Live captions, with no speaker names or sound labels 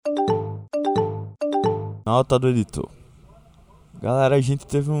Nota do editor. Galera, a gente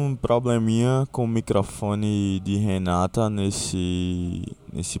teve um probleminha com o microfone de Renata nesse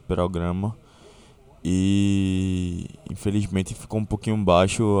programa. E infelizmente ficou um pouquinho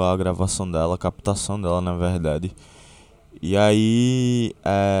baixo a gravação dela, a captação dela na verdade. E aí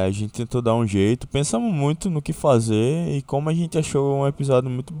a gente tentou dar um jeito, pensamos muito no que fazer. E como a gente achou um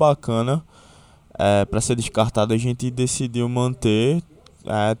episódio muito bacana para ser descartado, a gente decidiu manter.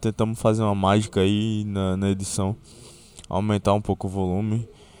 Tentamos fazer uma mágica aí na edição, aumentar um pouco o volume.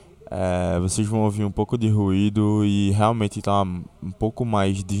 Vocês vão ouvir um pouco de ruído e realmente tá um pouco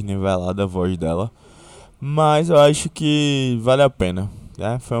mais desnivelada a voz dela. Mas eu acho que vale a pena.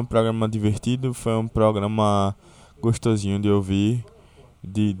 Foi um programa divertido, foi um programa gostosinho de ouvir,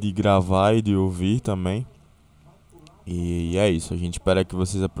 de gravar e de ouvir também. E é isso, a gente espera que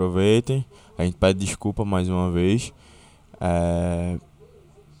vocês aproveitem. A gente pede desculpa mais uma vez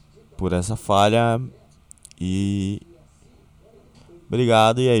por essa falha. E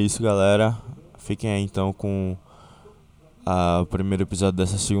obrigado, e é isso, galera. Fiquem aí então com o primeiro episódio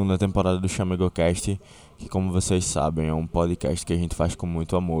dessa segunda temporada do ChamegoCast, que, como vocês sabem, é um podcast que a gente faz com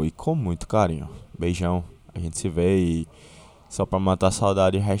muito amor e com muito carinho. Beijão, a gente se vê e só pra matar a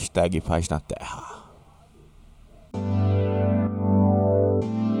saudade, hashtag paz na terra.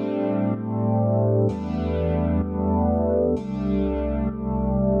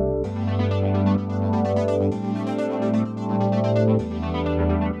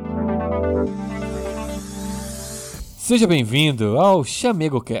 Seja bem-vindo ao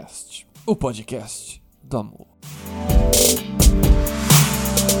ChamegoCast, o podcast do amor.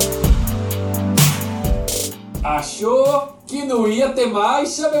 Achou que não ia ter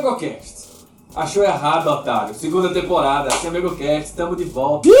mais ChamegoCast? Achou errado, otário. Segunda temporada, ChamegoCast, estamos de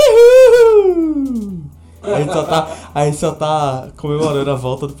volta. Uhul! A gente só tá comemorando a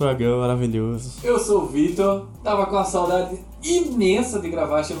volta do programa maravilhoso. Eu sou o Vitor, tava com a saudade imensa de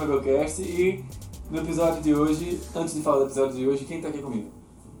gravar ChamegoCast e no episódio de hoje, antes de falar do episódio de hoje, quem tá aqui comigo?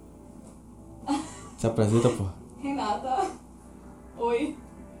 Se apresenta, pô. Renata. Oi.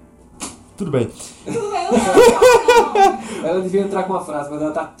 Tudo bem. Tudo bem, não. Ela devia entrar com uma frase, mas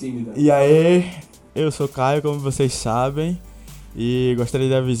ela tá tímida. E aí, eu sou Caio, como vocês sabem. E gostaria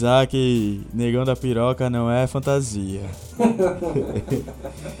de avisar que negão da piroca não é fantasia.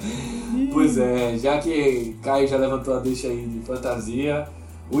 Pois é, já que Caio já levantou a deixa aí de fantasia,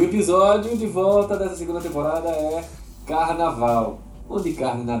 o episódio de volta dessa segunda temporada é Carnaval. Onde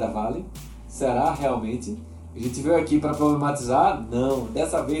carne nada vale? Será realmente? A gente veio aqui para problematizar? Não,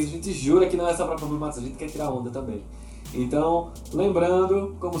 dessa vez a gente jura que não é só para problematizar, a gente quer tirar onda também. Então,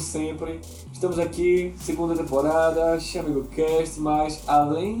 lembrando, como sempre, estamos aqui, segunda temporada, ChamegoCast, mas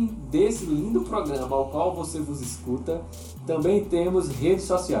além desse lindo programa ao qual você vos escuta, também temos redes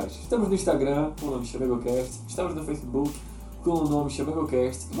sociais. Estamos no Instagram com o nome ChamegoCast, estamos no Facebook com o nome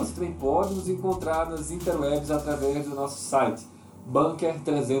ChamegoCast, e você também pode nos encontrar nas interwebs através do nosso site Bunker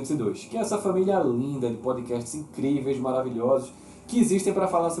 302, que é essa família linda de podcasts incríveis, maravilhosos, que existem para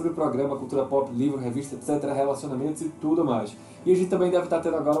falar sobre o programa, cultura pop, livro, revista, etc., relacionamentos e tudo mais. E a gente também deve estar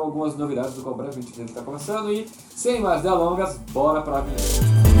tendo agora algumas novidades do qual brevemente a gente está começando, e sem mais delongas, bora para a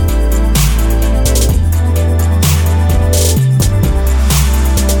vinheta.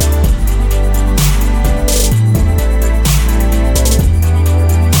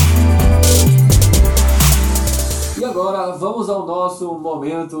 E agora vamos ao nosso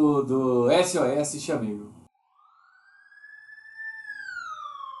momento do SOS Chamego.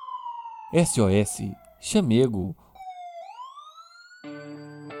 SOS Chamego.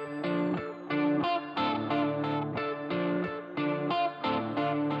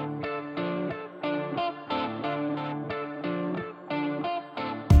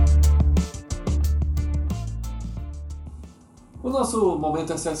 O nosso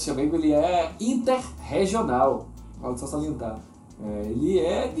momento SOS Chamego, ele é interregional. Pode só salientar. Ele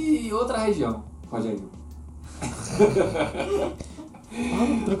é de outra região, Rogério.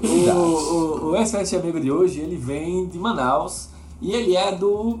 O SOS Amigo de hoje, ele vem de Manaus e ele é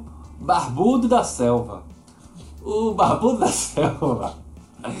do Barbudo da Selva. O Barbudo da Selva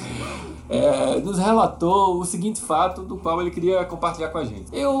nos relatou o seguinte fato do qual ele queria compartilhar com a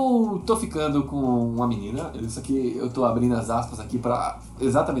gente. Eu tô ficando com uma menina, isso aqui eu tô abrindo as aspas aqui para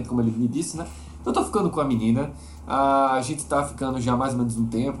exatamente como ele me disse, né? Eu tô ficando com a menina, a gente tá ficando já mais ou menos um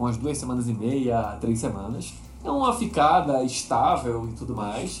tempo, umas 2 semanas e meia, 3 semanas. É uma ficada estável e tudo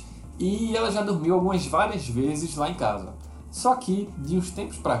mais, e ela já dormiu várias vezes lá em casa. Só que, de uns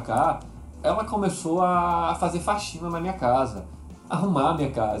tempos pra cá, ela começou a fazer faxina na minha casa, arrumar a minha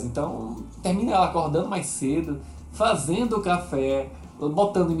casa. Então, termina ela acordando mais cedo, fazendo o café,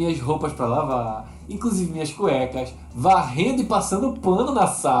 botando minhas roupas pra lavar, inclusive minhas cuecas, varrendo e passando pano na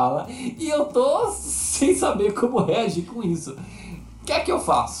sala, e eu tô sem saber como reagir com isso. O que é que eu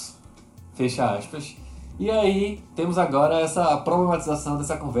faço? Fecha aspas. E aí, temos agora essa problematização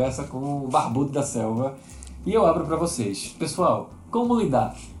dessa conversa com o barbudo da selva. E eu abro pra vocês. Pessoal, como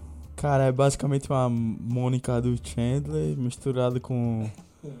lidar? Cara, é basicamente uma Mônica do Chandler misturada com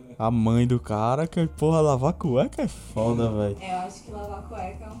a mãe do cara, que porra, lavar cueca é foda, velho. Eu acho que lavar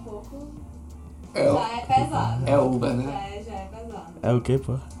cueca é um pouco... É, já é pesado. é Uber, né? Já é pesado. É o quê,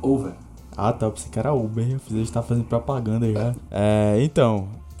 pô? Over. Ah, tá, eu pensei que era Uber, eu fiz, a gente tá fazendo propaganda já. Então,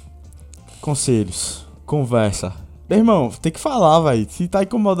 conselhos, conversa. Meu irmão, tem que falar, velho, se tá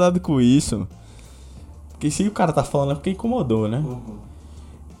incomodado com isso, porque se o cara tá falando é porque incomodou, né?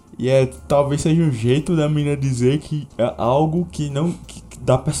 E talvez seja um jeito da menina dizer que é algo que não...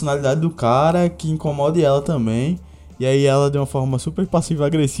 da personalidade do cara, que incomode ela também. E aí ela, de uma forma super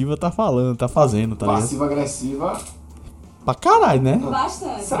passiva-agressiva, tá falando, tá fazendo, tá ligado? Passiva-agressiva. Pra caralho, né?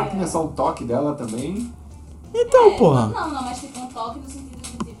 Bastante. Será que não é só um toque dela também? Então, porra. Não, mas tipo um toque no sentido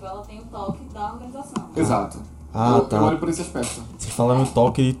de tipo, ela tem o toque da organização. Exato. Tá. Eu olho por esse aspecto. Você falaram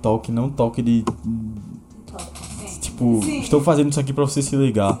toque, não toque de... Sim. Tipo, Sim. estou fazendo isso aqui pra você se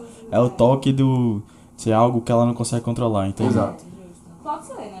ligar. É o toque do... se é algo que ela não consegue controlar, entendeu? Exato. Pode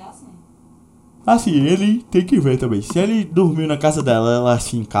ser, né? Assim. Assim, ele tem que ver também. Se ele dormiu na casa dela, ela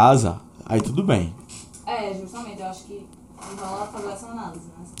assim em casa, aí tudo bem. Justamente, eu acho que rola fazer essa análise,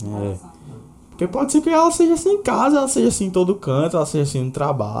 né? Essa É. comparação. Porque pode ser que ela seja assim em casa, ela seja assim em todo canto, ela seja assim no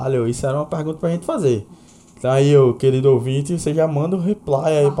trabalho. Isso era uma pergunta pra gente fazer. Então aí, querido ouvinte, você já manda um reply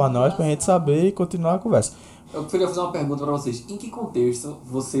aí pra nós, pra gente saber e continuar a conversa. Eu queria fazer uma pergunta pra vocês. Em que contexto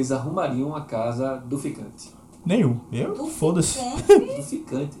vocês arrumariam a casa do ficante? Nenhum. Do Foda-se. ficante, Do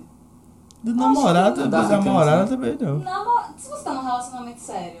ficante. Do namorado, Da da ficante, namorada né? também não. se você tá num relacionamento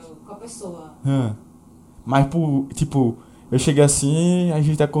sério com a pessoa, Mas, tipo, eu cheguei assim, a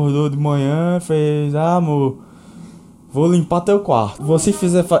gente acordou de manhã, fez, amor, vou limpar teu quarto. Você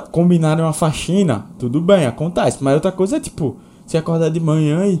fizer combinar uma faxina, tudo bem, acontece. Mas outra coisa é, tipo, você acordar de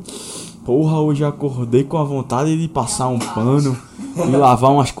manhã e, porra, hoje eu acordei com a vontade de passar um pano e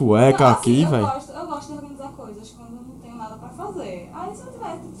lavar umas cuecas Não, aqui, assim, velho. eu gosto de organizar coisas quando eu não tenho nada pra fazer. Aí se eu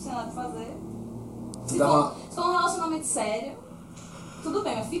tiver tipo, sem nada pra fazer, se for um relacionamento sério, tudo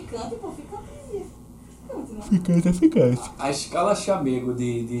bem, mas ficante, pô, ficante, né? Ficante é ficante. A escala chamego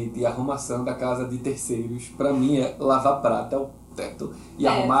de arrumação da casa de terceiros, pra mim, é lavar prato, é o teto. E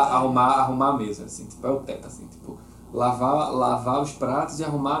arrumar a mesa, assim, tipo, é o teto, assim, tipo, lavar os pratos e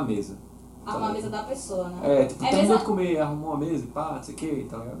arrumar a mesa. Arrumar a mesa da pessoa, né? Tipo, terminou de comer, arrumou a mesa e pá, não sei o que,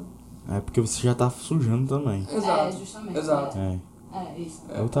 tá ligado? É porque você já tá sujando também. Exato. Justamente. Exato. Isso.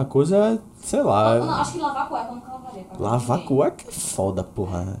 Outra coisa é, sei lá. Não, acho que lavar cueca eu nunca lavaria. Lavar cueca é foda,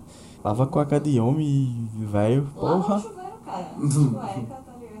 porra. Lavar cueca de homem, velho, Lava no porra. chuveiro, cara. Cueca,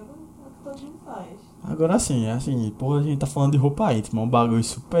 tá ligado? É o que todo mundo faz. Agora assim, porra, a gente tá falando de roupa íntima, um bagulho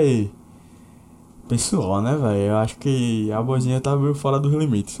super pessoal, né, velho? Eu acho que a boizinha tá meio fora dos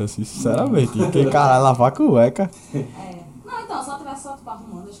limites, assim, sinceramente. Porque, caralho, lavar cueca Não, então, se ela tivesse só tipo,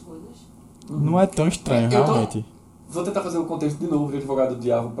 arrumando as coisas. não é tão estranho, Eu tô- realmente. Vou tentar fazer o contexto de novo de advogado do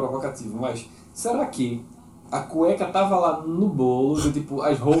diabo provocativo, mas será que a cueca tava lá no bolo, de, tipo,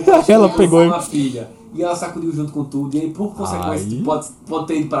 as roupas Ela que pegou uma pilha, e ela sacudiu junto com tudo, e aí por consequência Aí- pode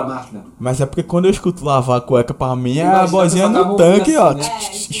ter ido pra máquina? Mas é porque quando eu escuto lavar a cueca pra mim, é Imagina a boizinha você botar a no mão tanque, assim, ó, né?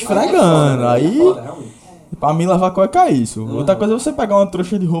 esfregando. Aí, É foda, realmente. pra mim, lavar cueca é isso. Outra coisa é você pegar uma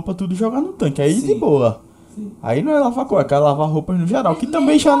trouxa de roupa tudo e jogar no tanque, aí de Sim. boa. Sim. Aí não é lavar cueca, é lavar roupas no geral, que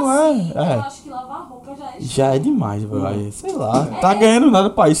também já não Assim, eu é. acho que lavar roupa já é. Já é demais, velho. Aí, sei lá, tá ganhando nada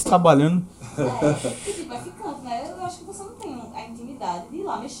pra isso, trabalhando. E tipo, vai ficando, né? Eu acho que você não tem a intimidade de ir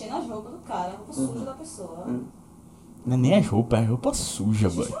lá mexer nas roupas do cara, a roupa suja da pessoa. Não é nem as roupas, é roupa suja,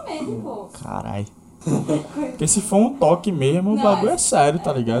 velho. Justamente, pô. Caralho. Porque se for um toque mesmo, o Não, bagulho é sério,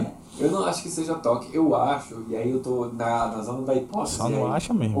 tá ligado? Eu não acho que seja toque, eu acho, e aí eu tô na zona da hipótese. Só não aí,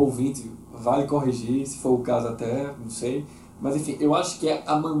 acha mesmo. Ouvinte, vale corrigir, se for o caso até, não sei. Mas enfim, eu acho que é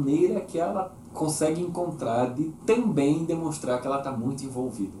a maneira que ela consegue encontrar de também demonstrar que ela tá muito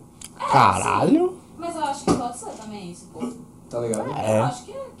envolvida. Caralho. Mas eu acho que pode ser também isso, pô. Tá ligado? Eu acho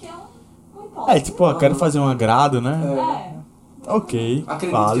que é um hipótese. É, tipo, eu quero fazer um agrado, né? Ok, Acredito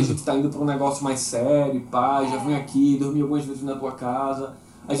que a válido. gente tá indo pra um negócio mais sério, pá, já vim aqui, dormi algumas vezes na tua casa.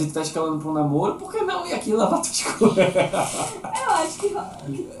 A gente tá escalando pra um namoro, por que não ir aqui lavar tuas coisas? Eu acho que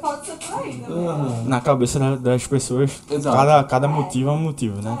pode ser por aí, né? Na cabeça das pessoas, Exato. cada motivo é um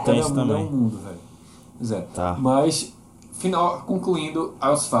motivo, né? Tem isso Cada mundo é também. um mundo, velho. Zé. Tá. Mas, concluindo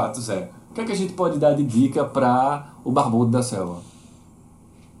aos fatos, o que é que a gente pode dar de dica pra o barbudo da selva?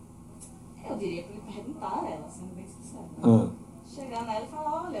 Eu diria pra ele perguntar a ela, sendo bem sincero. Chegar nela e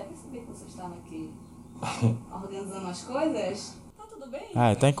falar, olha, percebi que você estava aqui organizando as coisas. Tá tudo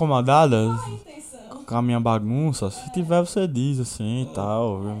bem? Tá incomodada Qual a intenção? com a minha bagunça? Se tiver, você diz assim e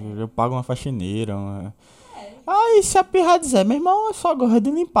tal. Eu pago uma faxineira. Aí se a pirra dizer, meu irmão, eu só gosto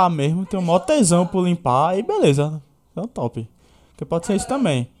de limpar mesmo. Tenho um maior tesão por limpar. Aí beleza, então top. Porque pode ser isso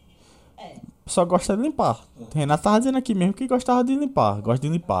também. Só gosta de limpar. Renato tava dizendo aqui mesmo que gostava de limpar. Gosta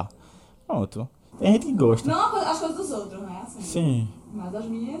de limpar. Pronto. Tem gente que gosta. Não as coisas dos outros, né? Assim, Sim. mas as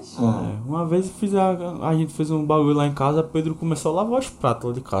minhas. Uma vez a gente fez um bagulho lá em casa, Pedro começou a lavar os pratos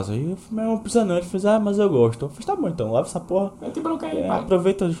lá de casa. Aí eu falei, não precisa não. Ele fez, mas eu gosto. Eu falei, tá bom então, lava essa porra.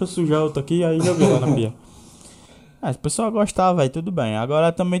 Aproveita, deixa eu sujar outro aqui, aí joguei lá na pia. Se o pessoal gostar, velho, tudo bem.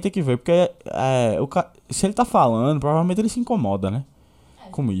 Agora também tem que ver, porque se ele tá falando, provavelmente ele se incomoda, né?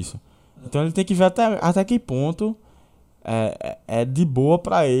 Com isso. Então ele tem que ver até que ponto é de boa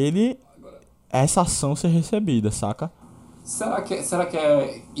pra ele essa ação ser recebida, saca? Será que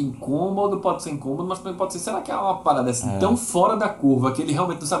é incômodo? Pode ser incômodo, mas também pode ser. Será que é uma parada assim tão fora da curva que ele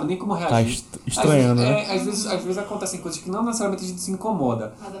realmente não sabe nem como reagir? Tá estranhando, né? Às vezes acontecem coisas que não necessariamente a gente se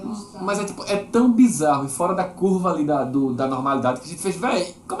incomoda. Mas é tão bizarro e fora da curva ali da normalidade que a gente fez,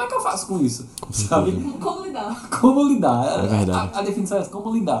 véi, como é que eu faço com isso? Sabe? Como lidar? Como lidar? É verdade. A definição é essa,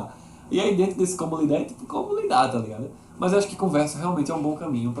 como lidar. E aí dentro desse como lidar é tipo, como lidar, tá ligado? Mas eu acho que conversa realmente é um bom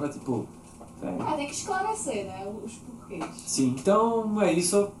caminho pra, tipo... tem que esclarecer, né? Os porquês. Sim, então é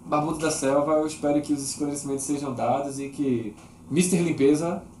isso, Barbudo da Selva. Eu espero que os esclarecimentos sejam dados e que Mr.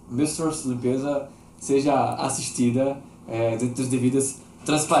 Limpeza seja assistida dentro das devidas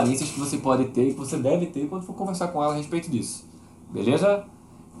transparências que você pode ter e que você deve ter quando for conversar com ela a respeito disso. Beleza?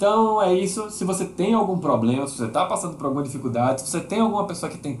 Então é isso. Se você tem algum problema, se você está passando por alguma dificuldade, se você tem alguma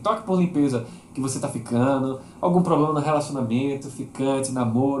pessoa que tem toque por limpeza que você está ficando, algum problema no relacionamento, ficante,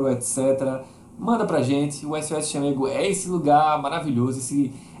 namoro, etc., manda pra gente. O SOS Chamego é esse lugar maravilhoso,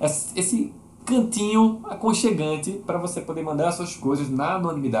 esse cantinho aconchegante para você poder mandar as suas coisas na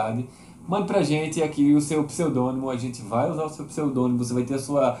anonimidade. Mande pra gente aqui o seu pseudônimo, a gente vai usar o seu pseudônimo, você vai ter a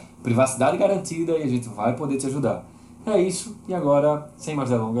sua privacidade garantida e a gente vai poder te ajudar. É isso, e agora, sem mais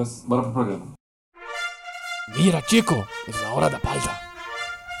delongas, bora pro programa. Mira, chico, es la hora da palta.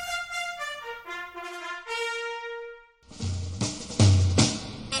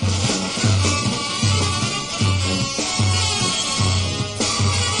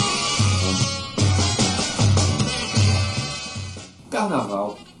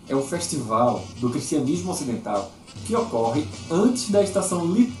 Carnaval é um festival do cristianismo ocidental que ocorre antes da estação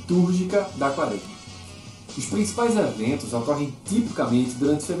litúrgica da Quaresma. Os principais eventos ocorrem tipicamente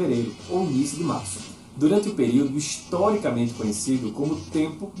durante fevereiro ou início de março, durante o período historicamente conhecido como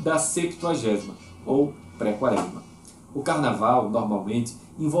tempo da Septuagésima, ou pré-quaresma. O carnaval, normalmente,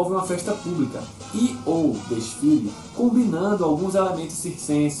 envolve uma festa pública e ou desfile, combinando alguns elementos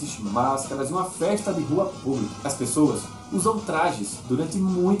circenses, máscaras e uma festa de rua pública. As pessoas usam trajes durante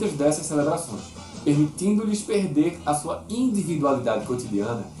muitas dessas celebrações, permitindo-lhes perder a sua individualidade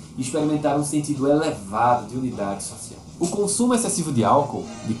cotidiana e experimentar um sentido elevado de unidade social. O consumo excessivo de álcool,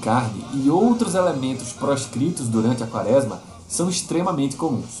 de carne e outros elementos proscritos durante a quaresma são extremamente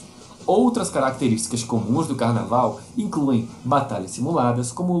comuns. Outras características comuns do carnaval incluem batalhas simuladas,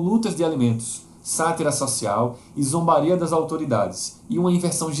 como lutas de alimentos, sátira social e zombaria das autoridades, e uma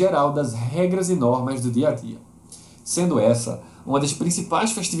inversão geral das regras e normas do dia a dia. Sendo essa uma das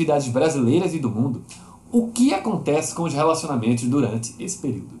principais festividades brasileiras e do mundo, o que acontece com os relacionamentos durante esse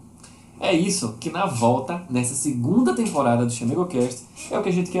período? É isso que na volta, nessa segunda temporada do ChamegoCast, é o que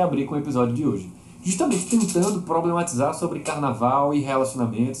a gente quer abrir com o episódio de hoje. Justamente tentando problematizar sobre carnaval e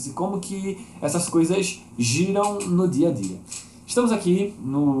relacionamentos e como que essas coisas giram no dia a dia. Estamos aqui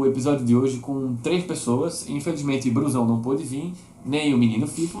no episódio de hoje com 3 pessoas. Infelizmente, Brusão não pôde vir, nem o menino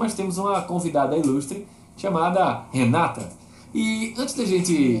Fifo, mas temos uma convidada ilustre chamada Renata. E antes da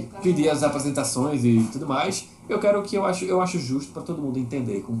gente pedir as apresentações e tudo mais, eu acho justo para todo mundo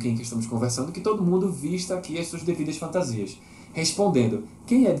entender com quem que estamos conversando, que todo mundo vista aqui as suas devidas fantasias, respondendo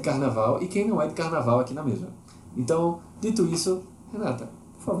quem é de carnaval e quem não é de carnaval aqui na mesa. Então, dito isso, Renata,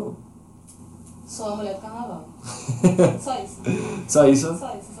 por favor. Sou a mulher do carnaval. Só isso. Só isso?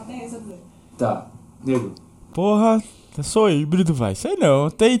 Só isso, só tem isso a dizer. Tá, nego. Porra, eu sou híbrido, vai. Sei não.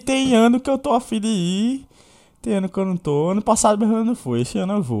 Tem ano que eu tô afim de ir, tem ano que eu não tô. Ano passado mesmo eu não fui, esse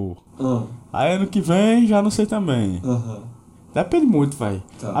ano eu vou. Aí ano que vem já não sei também. Depende muito, vai.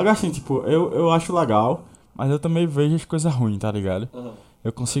 Tá. Agora assim, tipo, eu acho legal, mas eu também vejo as coisas ruins, tá ligado?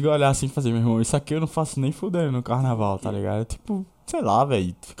 Eu consigo olhar assim e fazer, meu irmão, isso aqui eu não faço nem fudendo no carnaval, tá ligado? Tipo, sei lá,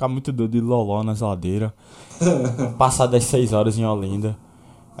 velho, ficar muito doido de loló nas ladeiras, passar das 6 horas em Olinda.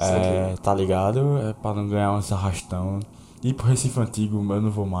 Tá ligado? É pra não ganhar uns arrastão. Ir pro Recife Antigo, eu não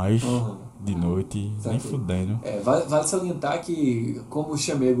vou mais de noite, nem fudendo. Vale salientar que, como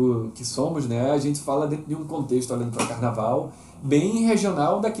chamego que somos, né, a gente fala dentro de um contexto olhando para Carnaval bem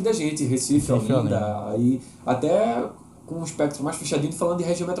regional daqui da gente, Recife, Olinda, aí até com um espectro mais fechadinho falando de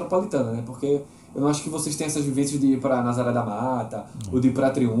região metropolitana, né, porque eu não acho que vocês têm essas vivências de ir para Nazaré da Mata, ou de ir para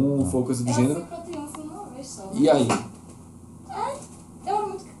Triunfo, ou coisa do gênero. Eu fui para Triunfo uma vez só. E aí? Eu era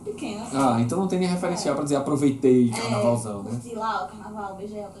muito pequena. Assim. Então não tem nem referencial pra dizer aproveitei carnavalzão, né? Curti lá o carnaval,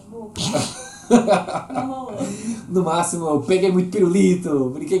 beijei altas bocas. Não rolou. No máximo, eu peguei muito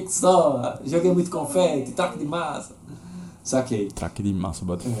pirulito, brinquei só, joguei muito confete, traque de massa. Saquei. Traque de massa,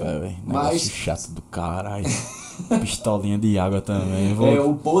 bota fé, velho. Mas... Negócio chato do caralho. Pistolinha de água também.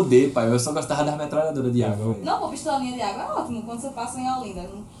 O poder, pai. Eu só gostava das metralhadoras de água. Não, pô, pistolinha de água é ótimo quando você passa em Olinda.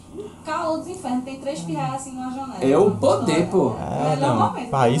 No calor dos infernos, tem 3 pirraias assim numa janela. É o poder, pô.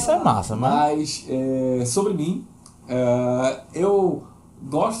 Pra isso é massa, mas sobre mim, eu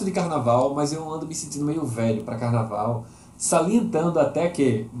gosto de carnaval, mas eu ando me sentindo meio velho pra carnaval, salientando até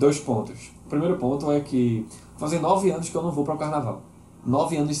que 2 pontos. O primeiro ponto é que fazem 9 anos que eu não vou para o carnaval.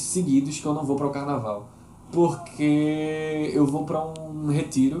 9 anos seguidos que eu não vou para o carnaval. Porque eu vou para um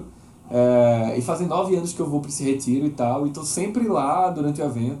retiro, e fazem 9 anos que eu vou para esse retiro e tal, e tô sempre lá durante o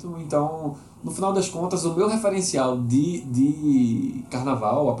evento. Então, no final das contas, o meu referencial de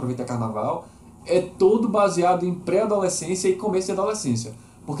carnaval, aproveitar carnaval, é todo baseado em pré-adolescência e começo de adolescência.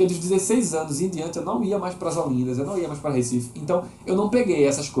 Porque dos 16 anos em diante eu não ia mais para as Olindas, eu não ia mais para Recife. Então, eu não peguei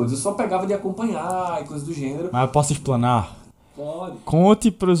essas coisas, eu só pegava de acompanhar e coisas do gênero. Mas eu posso explanar? Pode. Conte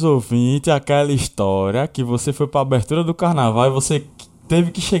pros ouvintes aquela história que você foi pra abertura do carnaval e você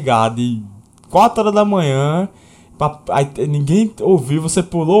teve que chegar de 4 horas da manhã, aí ninguém ouviu, você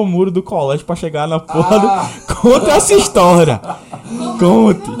pulou o muro do colégio pra chegar na porra do... Conte essa história!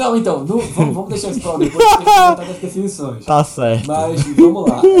 Conte! Não, então, vamos deixar isso pra depois, porque a gente vai das definições. Tá certo. Mas, vamos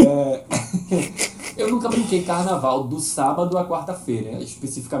lá. Eu nunca brinquei carnaval do sábado à quarta-feira,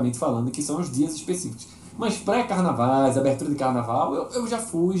 especificamente falando, que são os dias específicos. Mas pré-carnavais, abertura de carnaval, eu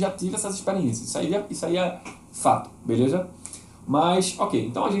já tive essas experiências. Isso aí é fato, beleza? Mas, ok,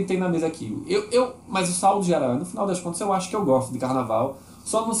 então a gente tem na mesa aqui. Mas o saldo geral, no final das contas, eu acho que eu gosto de carnaval.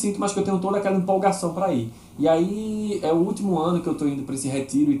 Só não sinto mais que eu tenho toda aquela empolgação pra ir. E aí é o último ano que eu tô indo pra esse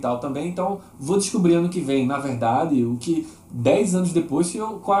retiro e tal também. Então vou descobrir ano que vem, na verdade, o que 10 anos depois,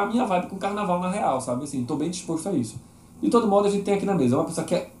 qual é a minha vibe com carnaval na real, sabe? Assim, tô bem disposto a isso. De todo modo, a gente tem aqui na mesa uma pessoa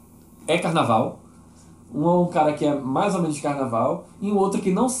que é carnaval, um cara que é mais ou menos de carnaval, e um outro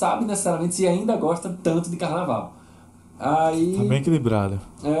que não sabe necessariamente se ainda gosta tanto de carnaval. Aí, tá bem equilibrado.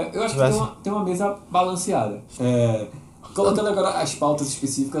 Eu acho que tem uma mesa balanceada. Colocando agora as pautas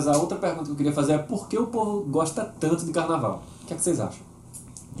específicas, a outra pergunta que eu queria fazer é por que o povo gosta tanto de carnaval? O que é que vocês acham?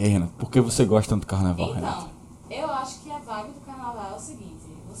 E aí, Renato, por que você gosta tanto do carnaval, então, Renato? Eu acho que a vibe do carnaval é o seguinte: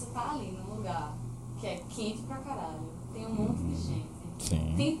 você tá ali num lugar que é quente pra caralho, tem um monte de gente.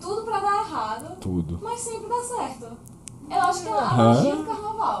 Sim. Tem tudo pra dar errado, Tudo. mas sempre dá certo. Eu acho que a magia do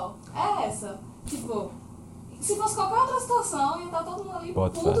carnaval é essa. Tipo, se fosse qualquer outra situação, ia estar todo mundo ali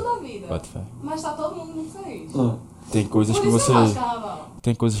puto da vida. Pode fé. Mas tá todo mundo muito feliz. Tem coisas Por que isso você... eu gosto de carnaval.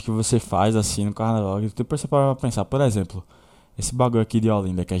 Tem coisas que você faz assim no carnaval que depois você para pensar. Por exemplo, esse bagulho aqui de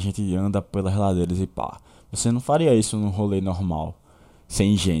Olinda que a gente anda pelas ladeiras e pá. Você não faria isso num rolê normal,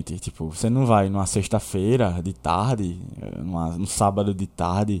 sem gente. Tipo, você não vai numa sexta-feira de tarde, num sábado de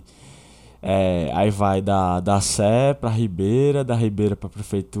tarde, aí vai da Sé pra Ribeira, da Ribeira pra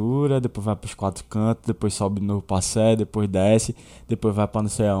Prefeitura, depois vai pros 4 cantos, depois sobe de novo pra Sé, depois desce, depois vai pra não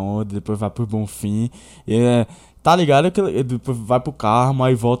sei aonde, depois vai pro Bonfim. Tá ligado que depois vai pro Carmo,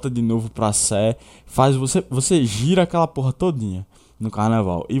 aí volta de novo pra Sé. Você gira aquela porra todinha no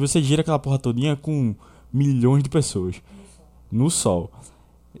carnaval. E você gira aquela porra todinha com milhões de pessoas no sol.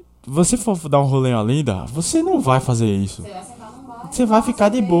 Você for dar um rolê em Olinda, você não vai fazer isso. Você vai sentar num bar. Você vai ficar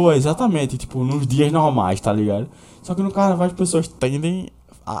de boa, exatamente. Tipo, nos dias normais, tá ligado? Só que no carnaval as pessoas tendem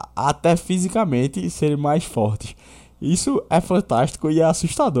a até fisicamente serem mais fortes. Isso é fantástico e é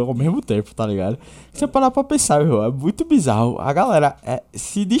assustador ao mesmo tempo, tá ligado? Você parar pra pensar, meu, é muito bizarro. A galera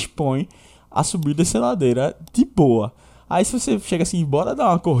se dispõe a subir dessa ladeira de boa. Aí se você chega assim, bora dar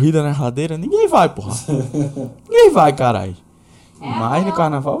uma corrida na ladeira, ninguém vai, porra. Ninguém vai, caralho. Mas no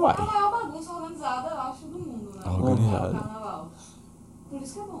carnaval vai. É a maior bagunça organizada, eu acho, do mundo, né? Organizada. O carnaval. Por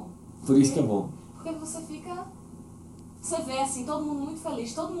isso que é bom. Por isso que é bom. Porque você fica... Você vê, assim, todo mundo muito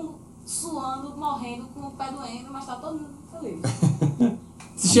feliz, todo mundo suando, morrendo, com o pé doendo, mas tá todo mundo feliz.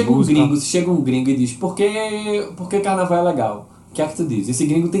 Se chega um gringo e diz, por que carnaval é legal? O que é que tu diz? Esse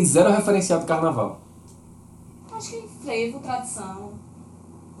gringo tem zero referencial de carnaval. Acho que frevo, tradição,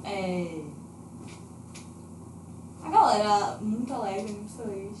 A galera muito alegre, muito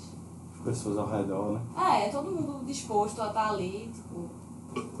feliz. As pessoas ao redor, né? Todo mundo disposto a estar ali, tipo,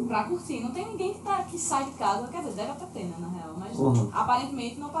 pra curtir. Não tem ninguém que sai de casa, quer dizer, deve até ter, né, na real, mas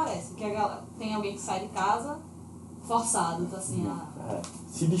aparentemente não parece. Que tem alguém que sai de casa forçado, tá assim,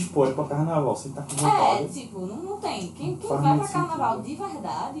 Se dispõe pra carnaval, você tá com vontade. Tipo, não tem. Quem vai pra carnaval de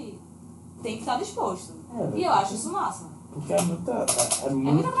verdade tem que estar disposto. E eu acho isso massa. Porque é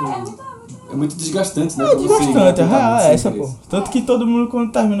muito desgastante, né? É desgastante, a real é essa, pô. Tanto que todo mundo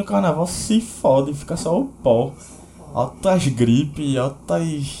quando termina o carnaval se fode, fica só o pó. Altas gripe,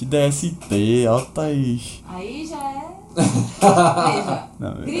 altas DST, altas... Aí já é... Veja,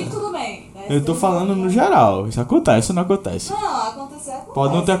 gripe tudo bem. Eu tô falando no geral, isso acontece ou não acontece? Não, acontece.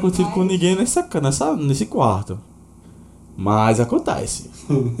 Pode não ter acontecido com ninguém nesse quarto. Mas acontece.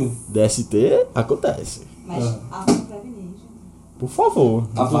 DST acontece. Mas vamos prevenir, gente. Por favor.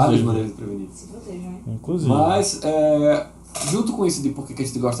 Há várias maneiras de prevenir. Se protejam, hein? Inclusive. Mas, junto com isso de por que a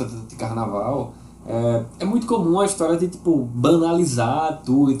gente gosta tanto de carnaval, é muito comum a história de, tipo, banalizar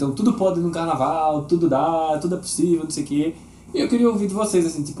tudo. Então, tudo pode ir no carnaval, tudo dá, tudo é possível, não sei o quê. E eu queria ouvir de vocês,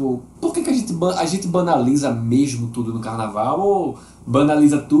 assim, tipo, por que a gente banaliza mesmo tudo no carnaval ou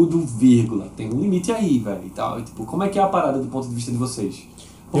banaliza tudo, vírgula? Tem um limite aí, velho, e tal. E, tipo, como é que é a parada do ponto de vista de vocês?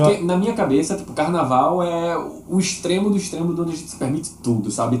 Porque na minha cabeça, tipo, carnaval é o extremo do extremo de onde a gente se permite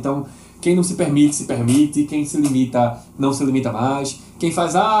tudo, sabe? Então, quem não se permite, quem se limita, não se limita mais. Quem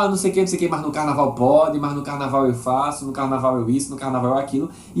faz, não sei o que, mas no carnaval pode, mas no carnaval eu faço, no carnaval eu isso, no carnaval eu aquilo.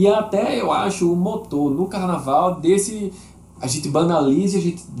 E até, eu acho, o motor no carnaval desse... A gente banaliza e a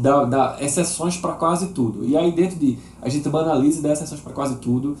gente dá exceções para quase tudo. E aí dentro de a gente banaliza e dá exceções para quase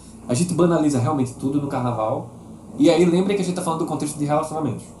tudo, a gente banaliza realmente tudo no carnaval. E aí lembra que a gente tá falando do contexto de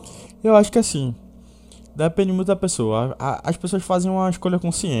relacionamentos. Eu acho que assim, depende muito da pessoa. As pessoas fazem uma escolha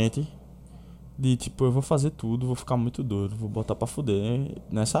consciente de tipo, eu vou fazer tudo, vou ficar muito doido, vou botar pra fuder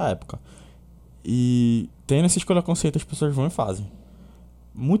nessa época. E tendo essa escolha consciente, as pessoas vão e fazem.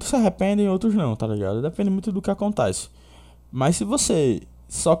 Muitos se arrependem, outros não, tá ligado? Depende muito do que acontece. Mas se você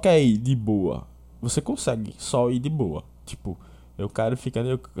só quer ir de boa, você consegue só ir de boa. Tipo, eu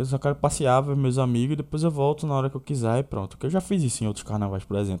só quero passear, ver meus amigos e depois eu volto na hora que eu quiser e pronto. Que eu já fiz isso em outros carnavais,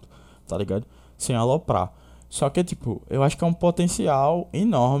 por exemplo, tá ligado? Sem aloprar. Só que, tipo, eu acho que é um potencial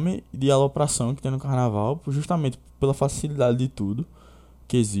enorme de alopração que tem no carnaval, justamente pela facilidade de tudo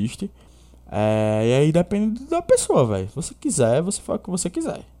que existe. E aí depende da pessoa, velho. Se você quiser, você faz o que você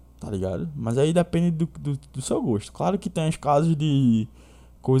quiser. Tá ligado? Mas aí depende do seu gosto. Claro que tem os casos de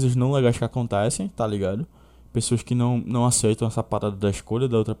coisas não legais que acontecem, tá ligado? Pessoas que não aceitam essa parada da escolha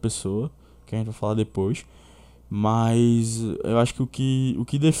da outra pessoa, que a gente vai falar depois. Mas eu acho que o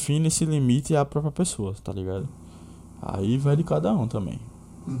que define esse limite é a própria pessoa, tá ligado? Aí vai de cada um também.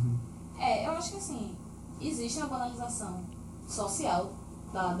 Uhum. Eu acho que assim, existe uma banalização social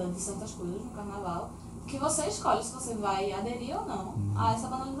de certas coisas no carnaval, que você escolhe se você vai aderir ou não a essa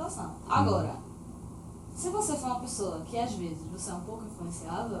banalização. Agora, se você for uma pessoa que às vezes você é um pouco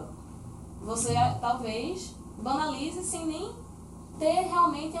influenciável, você talvez banalize sem nem ter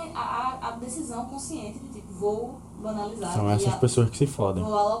realmente a decisão consciente de tipo, vou banalizar. São essas pessoas que se fodem.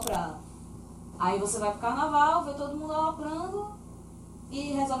 Vou aloprar. Aí você vai pro carnaval, vê todo mundo aloprando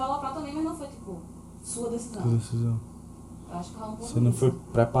e resolve aloprar também, mas não foi tipo sua decisão. Eu acho que rola um pouco Você não disso. foi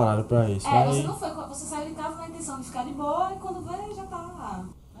preparado pra isso. Você não foi, você saiu de casa na intenção de ficar de boa e quando vê já tá lá.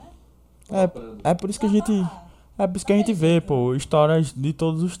 Né? É por isso que a gente... É por isso que a gente vê, pô, histórias de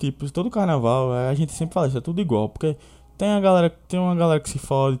todos os tipos. Todo carnaval, a gente sempre fala isso, é tudo igual. Porque tem uma galera que se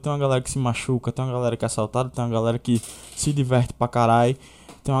fode, tem uma galera que se machuca, tem uma galera que é assaltada, tem uma galera que se diverte pra caralho.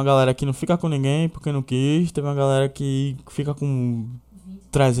 Tem uma galera que não fica com ninguém porque não quis. Tem uma galera que fica com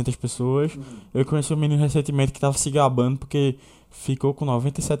 300 pessoas. Eu conheci um menino recentemente que tava se gabando porque ficou com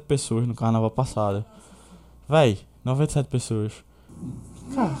 97 pessoas no carnaval passado. Véi, 97 pessoas.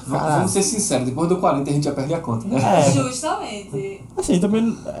 Vamos ser sinceros, depois do 40 a gente já perde a conta, né? Justamente. Assim,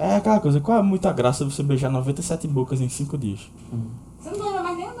 também é aquela coisa, qual é muita graça você beijar 97 bocas em 5 dias? Você não lembra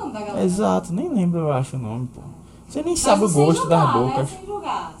mais nem o nome da galera. Exato, nem lembro, eu acho o nome, pô. Você nem sabe o gosto das bocas. Né? Sem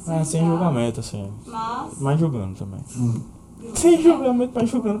julgar. Sem julgamento, assim. Mas julgando também. Sem julgamento, mas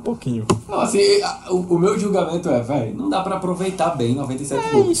julgando um pouquinho. Não, assim, o meu julgamento é, velho, não dá pra aproveitar bem 97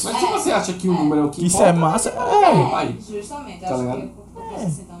 bocas. Mas se você acha que o número é o que Isso importa, é massa, vai. Justamente, Tá acho ligado? que eu penso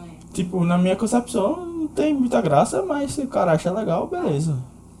assim também. Tipo, na minha concepção, não tem muita graça, mas se o cara acha legal, beleza.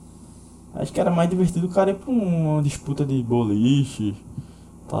 Acho que era mais divertido o cara ir pra uma disputa de boliche,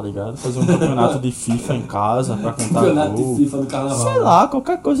 tá ligado? Fazer um campeonato de FIFA em casa pra contar Campeonato gol. de FIFA do carnaval. Sei lá,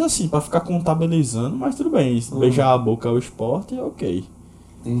 qualquer coisa assim, pra ficar contabilizando, mas tudo bem. Beijar a boca é o esporte, ok.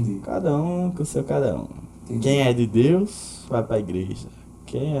 Entendi. Cada um com o seu cada um. Entendi. Quem é de Deus, vai pra igreja.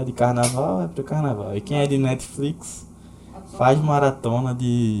 Quem é de carnaval, vai pro carnaval. E quem é de Netflix, faz maratona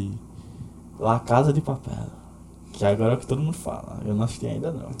de La Casa de Papel. Que agora é o que todo mundo fala. Eu não assisti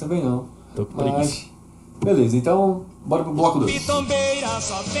ainda não. Eu também não. Tô com preguiça. Beleza, então bora pro bloco 2. Pitombeira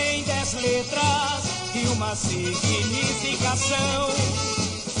só tem 10 letras e uma significação.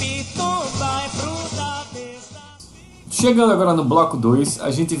 Pitomba é fruta desta... Chegando agora no bloco 2,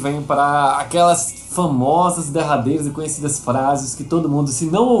 a gente vem para aquelas famosas, derradeiras e conhecidas frases que todo mundo, se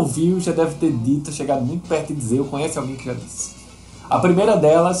não ouviu, já deve ter dito, chegado muito perto de dizer, ou conhece alguém que já disse. A primeira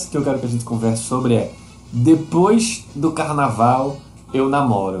delas, que eu quero que a gente converse sobre é: depois do carnaval, eu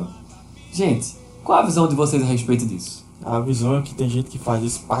namoro. Gente, qual a visão de vocês a respeito disso? A visão é que tem gente que faz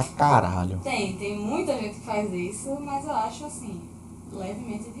isso pra caralho. Tem muita gente que faz isso, mas eu acho assim,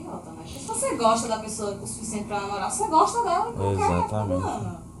 levemente idiota, né? Porque se você gosta da pessoa o suficiente pra namorar, você gosta dela em qualquer época do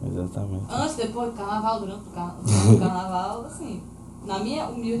ano. Exatamente. Antes, depois do carnaval, durante o carnaval, assim, na minha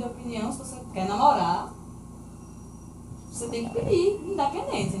humilde opinião, se você quer namorar, você tem que pedir,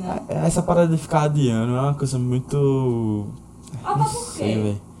 independente, né? Essa parada de ficar adiando é uma coisa muito... Até não porque sei,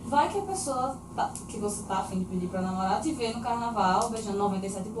 véi. vai que a pessoa que você tá afim de pedir pra namorar te vê no carnaval beijando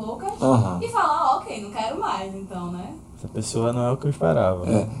 97 bocas e fala, ok, não quero mais, então, né? Essa pessoa não é o que eu esperava.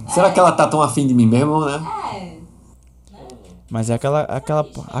 Será que ela tá tão afim de mim mesmo, né? Mas é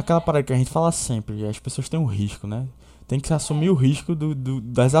aquela parada que a gente fala sempre, as pessoas têm um risco, né? Tem que assumir o risco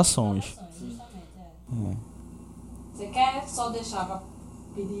das ações. Você quer só deixar pra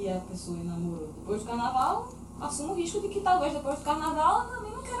pedir a pessoa em namoro depois do carnaval, assuma o risco de que talvez depois do carnaval eu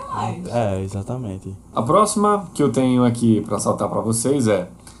também não quero mais. Exatamente. A próxima que eu tenho aqui pra saltar pra vocês é: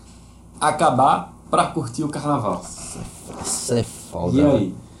 acabar pra curtir o carnaval. Essa é foda. E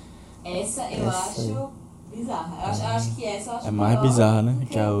aí? Essa eu acho bizarra. Eu acho que essa eu acho É mais pior bizarra, né, do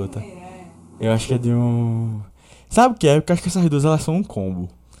que a outra. primeira, Eu acho que é de um... Sabe o que é? Porque eu acho que essas duas elas são um combo.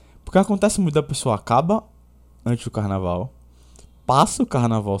 Porque acontece muito da pessoa acaba antes do carnaval, passa o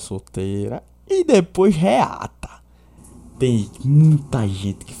carnaval solteira e depois reata. Tem muita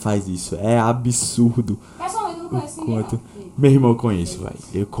gente que faz isso. É absurdo. Pessoalmente eu não conheço ninguém. Quanto... não. Meu irmão, eu conheço, velho.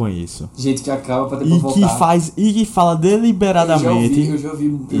 Eu conheço. Gente que acaba pra depois E voltar. que faz... E que fala deliberadamente... Eu já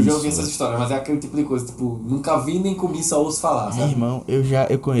ouvi Isso. essas histórias, mas é aquele tipo de coisa, tipo, nunca vi nem comi, só ouço falar, Meu sabe? irmão,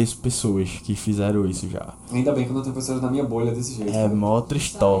 eu conheço pessoas que fizeram isso já. Ainda bem que eu não tenho pessoas na minha bolha desse jeito. É né? mó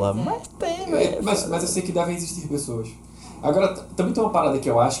tristola. Mas tem, velho. Mas eu sei que devem existir pessoas. Agora, também tem uma parada que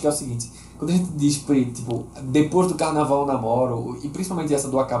eu acho que é o seguinte: quando a gente diz, tipo, depois do carnaval eu namoro, e principalmente essa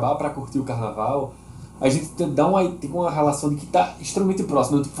do acabar pra curtir o carnaval, a gente tem uma relação de que tá extremamente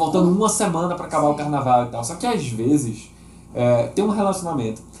próximo, tipo, faltando uma semana pra acabar o carnaval e tal. Só que às vezes tem um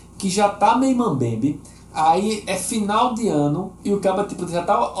relacionamento que já tá meio mambembe, aí é final de ano e o cara tipo, já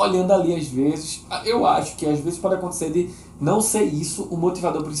tá olhando ali às vezes. Eu acho que às vezes pode acontecer de não ser isso o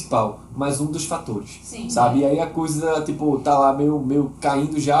motivador principal, mas um dos fatores. Sim, sabe? E aí a coisa, tipo, tá lá meio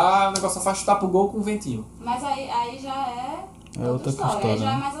caindo já, o negócio afasta pro gol com um ventinho. Mas aí já é outra história, história, aí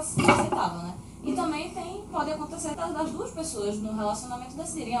já é né? mais aceitável, né? E também pode acontecer das duas pessoas no relacionamento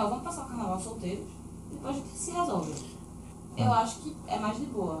decidirem, vamos passar o carnaval solteiros, depois a gente se resolve. Eu acho que é mais de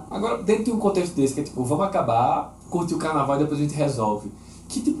boa. Agora, dentro de um contexto desse, que é tipo, vamos acabar, curtir o carnaval e depois a gente resolve.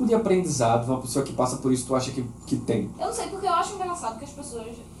 Que tipo de aprendizado uma pessoa que passa por isso tu acha que tem? Eu não sei, porque eu acho engraçado que as pessoas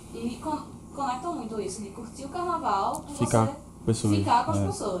conectam muito isso, de curtir o carnaval com Ficar você com pessoas. ficar com as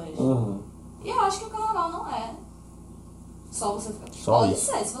pessoas. Uhum. E eu acho que o carnaval não é só você ficar. Só Pode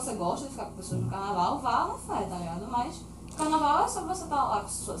isso. ser, se você gosta de ficar com pessoas no carnaval, vá na fé, tá ligado? Mas o carnaval é só você estar lá com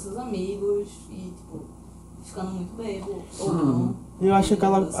seus amigos e, tipo, ficando muito bêbado ou não. Eu acho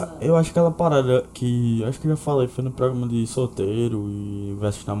aquela parada que... Acho que eu já falei, foi no programa de solteiro e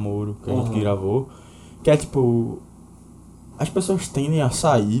versus namoro que a gente gravou. Que é tipo... As pessoas tendem a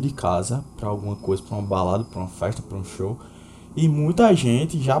sair de casa pra alguma coisa, pra uma balada, pra uma festa, pra um show. E muita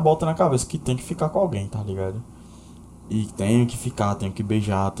gente já bota na cabeça que tem que ficar com alguém, tá ligado? E tem que ficar, tem que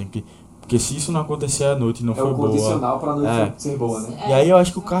beijar, tem que... Porque se isso não acontecer à noite e não É for o boa... condicional pra noite ser boa, né? E aí eu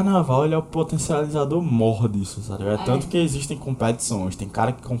acho que o carnaval ele é o potencializador maior disso, sabe? É tanto que existem competições. Tem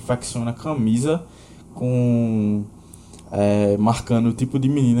cara que confecciona camisa com... marcando o tipo de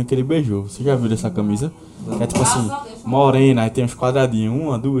menina que ele beijou. Você já viu essa camisa? Que é tipo assim, morena, aí tem uns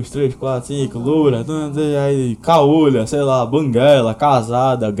quadradinhos. 1, 2, 3, 4, 5, loura, aí caolha, sei lá, banguela,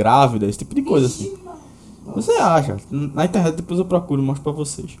 casada, grávida, esse tipo de coisa assim. Você acha? Na internet depois eu procuro e mostro pra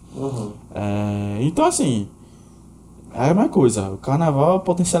vocês. Então assim, é a mesma coisa. O carnaval é o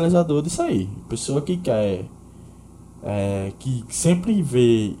potencializador disso aí. Pessoa que quer... que sempre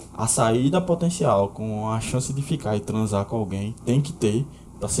vê a saída potencial com a chance de ficar e transar com alguém, tem que ter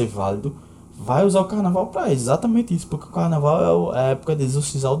pra ser válido, vai usar o carnaval pra exatamente isso, porque o carnaval é a época de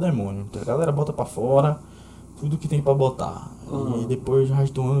exorcizar o demônio. Então a galera bota pra fora tudo que tem pra botar. E depois o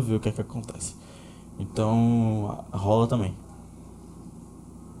resto do ano vê o que é que acontece. Então rola também.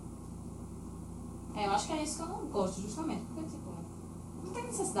 Eu acho que é isso que eu não gosto, justamente, porque, tipo, não tem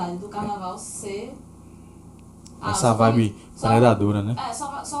necessidade do carnaval ser... Essa vibe predadora, né?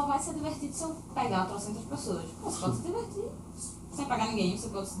 Só vai ser divertido se eu pegar 300 pessoas. Pô, você pode se divertir sem pagar ninguém, você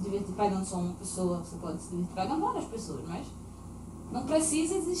pode se divertir pegando só uma pessoa, você pode se divertir pegando várias pessoas, mas não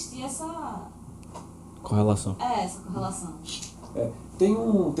precisa existir essa Correlação. essa correlação. Tem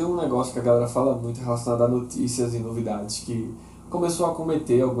um negócio que a galera fala muito relacionado a notícias e novidades, que começou a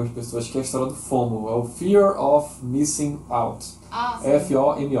cometer algumas pessoas, que é a história do FOMO, é o Fear of Missing Out.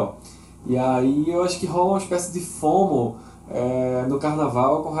 FOMO. E aí eu acho que rola uma espécie de FOMO no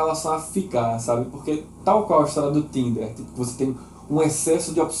carnaval com relação a ficar, sabe? Porque tal qual a história do Tinder, tipo, você tem um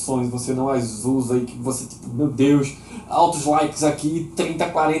excesso de opções, você não as usa e que você, tipo, meu Deus, altos likes aqui, 30,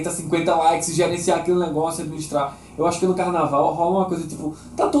 40, 50 likes, gerenciar aquele negócio, administrar. Eu acho que no carnaval rola uma coisa tipo,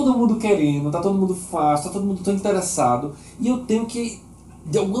 tá todo mundo querendo, tá todo mundo fácil, tá todo mundo tão interessado, e eu tenho que,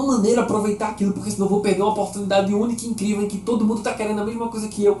 de alguma maneira, aproveitar aquilo, porque senão eu vou perder uma oportunidade única e incrível em que todo mundo tá querendo a mesma coisa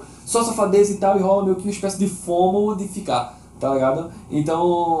que eu, só safadeza e tal, e rola meio que uma espécie de FOMO de ficar, tá ligado?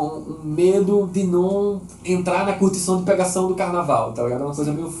 Então, um medo de não entrar na curtição de pegação do carnaval, tá ligado? É uma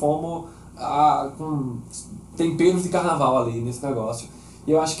coisa meio FOMO com temperos de carnaval ali nesse negócio.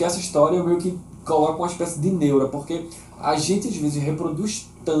 E eu acho que essa história meio que coloca uma espécie de neura, porque a gente às vezes reproduz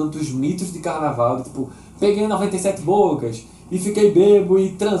tantos mitos de carnaval, de, tipo, peguei 97 bocas, e fiquei bebo,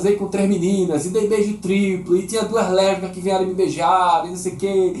 e transei com 3 meninas, e dei beijo triplo, e tinha 2 lésbicas que vieram me beijar, e não sei o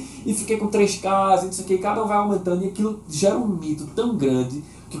que, e fiquei com 3 casas, e não sei o que, cada um vai aumentando, e aquilo gera um mito tão grande,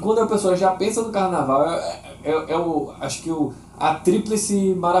 que quando a pessoa já pensa no carnaval, acho que a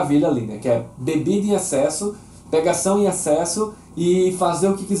tríplice maravilha ali, né, que é bebida em excesso, pegação em excesso e fazer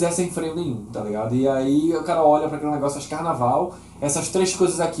o que quiser sem freio nenhum, tá ligado? E aí o cara olha pra aquele negócio, acho carnaval, essas 3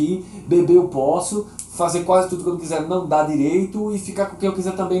 coisas aqui, beber eu posso, fazer quase tudo que eu quiser não dá direito, e ficar com quem eu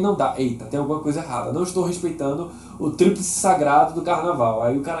quiser também não dá. Eita, tem alguma coisa errada, não estou respeitando o tríplice sagrado do carnaval.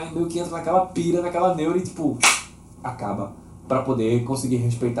 Aí o cara meio que entra naquela pira, naquela neura e tipo, acaba, pra poder conseguir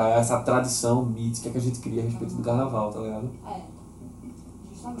respeitar essa tradição mítica que a gente cria a respeito do carnaval, tá ligado?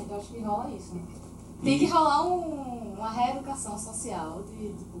 Justamente, eu acho que rola isso, né? Tem que rolar uma reeducação social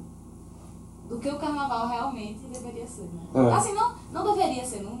tipo, do que o carnaval realmente deveria ser, né? Assim, não deveria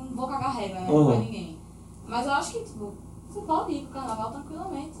ser, não vou cagar regra, né, pra ninguém. Mas eu acho que, tipo, você pode ir pro carnaval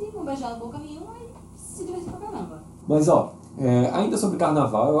tranquilamente, não beijar boca nenhuma e se divertir pra caramba. Mas ó, ainda sobre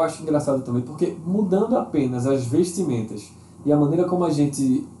carnaval, eu acho engraçado também, porque mudando apenas as vestimentas e a maneira como a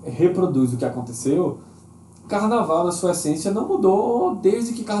gente reproduz o que aconteceu, carnaval, na sua essência, não mudou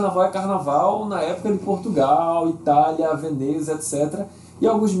desde que carnaval é carnaval, na época de Portugal, Itália, Veneza, etc. E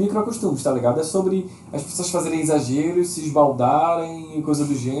alguns microcostumes, tá ligado? É sobre as pessoas fazerem exageros, se esbaldarem e coisa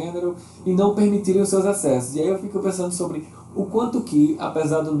do gênero, e não permitirem os seus excessos. E aí eu fico pensando sobre o quanto que,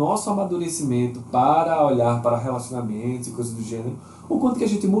 apesar do nosso amadurecimento para olhar para relacionamentos e coisas do gênero, o quanto que a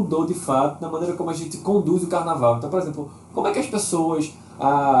gente mudou de fato na maneira como a gente conduz o carnaval. Então, por exemplo, como é que as pessoas...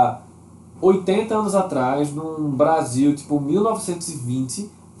 80 anos atrás, num Brasil, tipo 1920,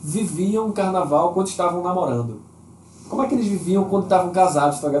 viviam o carnaval quando estavam namorando. Como é que eles viviam quando estavam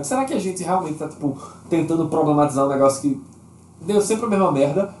casados, tá ligado? Será que a gente realmente tá, tipo, tentando problematizar um negócio que deu sempre a mesma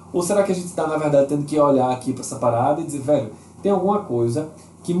merda? Ou será que a gente tá, na verdade, tendo que olhar aqui pra essa parada e dizer, velho, tem alguma coisa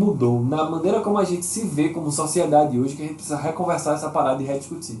que mudou na maneira como a gente se vê como sociedade hoje, que a gente precisa reconversar essa parada e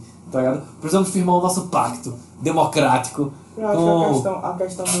rediscutir, tá ligado? Precisamos firmar o nosso pacto democrático A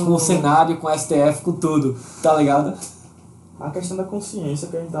questão com o Senado, com o STF, com tudo, tá ligado? A questão da consciência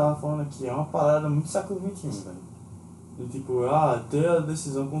que a gente tava falando aqui é uma parada muito século XXI, velho. Do tipo, ter a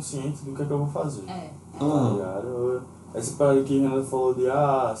decisão consciente do que é que eu vou fazer. Tá ligado? Essa parada que a Renan falou de,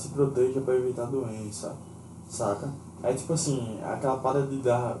 se proteja pra evitar doença, saca? É tipo assim, aquela parada de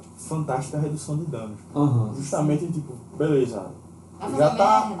dar fantástica redução de danos. Justamente, tipo, beleza, já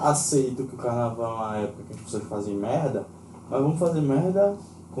tá aceito que o carnaval é uma época que as pessoas fazem merda, mas vamos fazer merda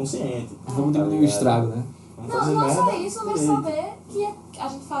consciente. Vamos diminuir o estrago, né? Não só isso, mas saber que a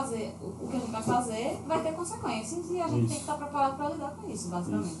gente fazer o que a gente vai fazer vai ter consequências e a gente tem que estar preparado para lidar com isso,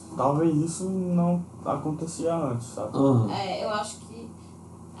 basicamente. Isso. Talvez isso não acontecia antes, sabe? Eu acho que...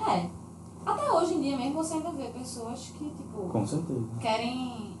 Até hoje em dia mesmo você ainda vê pessoas que, tipo... Com certeza.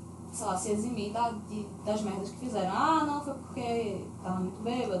 Querem, sei lá, se eximir das merdas que fizeram. Não, foi porque tava muito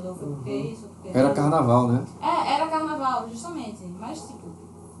bêbado, ou foi porque isso, porque... Era carnaval, né? Era carnaval, justamente. Mas, tipo...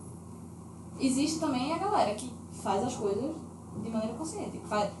 Existe também a galera que faz as coisas de maneira consciente.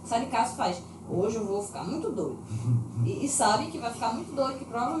 Sai de casa e faz, hoje eu vou ficar muito doido. E sabe que vai ficar muito doido, que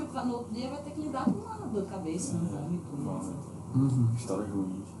provavelmente no outro dia vai ter que lidar com uma dor de cabeça, Histórias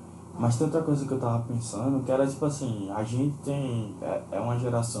ruins. Mas tem outra coisa que eu tava pensando, que era tipo assim, a gente é uma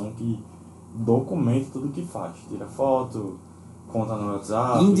geração que documenta tudo que faz. Tira foto, conta no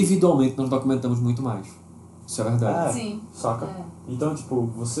WhatsApp. Individualmente nós documentamos muito mais. Isso é verdade. Sim. Saca? Então, tipo,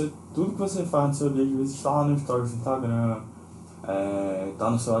 tudo que você faz no seu dia, às vezes está lá no stories do Instagram, tá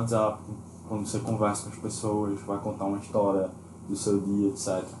no seu WhatsApp, quando você conversa com as pessoas, vai contar uma história do seu dia,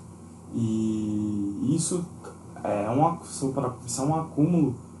 etc. E isso é um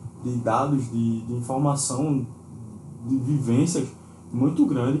acúmulo de dados, de informação, de vivências muito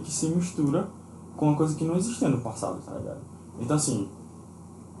grande que se mistura com uma coisa que não existia no passado, tá ligado? Então, assim,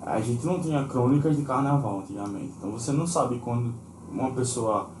 a gente não tinha crônicas de carnaval antigamente. Então você não sabe quando uma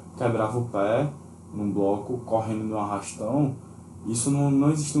pessoa quebrava o pé num bloco, correndo no arrastão. Isso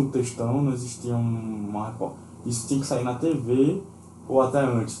não existia um textão, não existia uma repórter. Isso tinha que sair na TV, ou até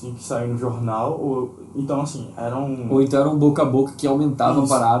antes, tinha que sair no jornal. Então, assim, Ou então era um boca a boca que aumentava a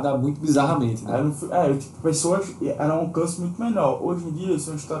parada muito bizarramente. Né? Pessoas eram um alcance muito menor. Hoje em dia, isso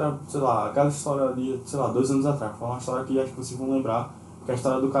é uma história, sei lá, aquela história de, 2 anos atrás. Foi uma história que acho que vocês vão lembrar. Que é a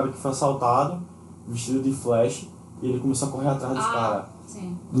história do cara que foi assaltado, vestido de flash, e ele começou a correr atrás dos caras.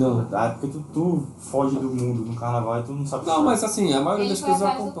 Sim. Não. É porque tu foge do mundo no carnaval e tu não sabe. Não, mas assim, a maioria das coisas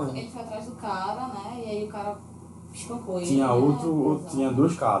acompanha. Ele foi atrás do cara, né? E aí o cara espancou ele. Tinha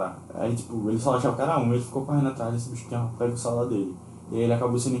 2 caras. Aí, tipo, ele só achava que era um, ele ficou correndo atrás desse bicho que tinha pego o celular dele. E aí ele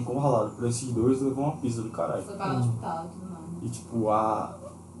acabou sendo encurralado por esses 2 e levou uma pizza do caralho. Foi para o hospital e tudo mais. E, tipo, a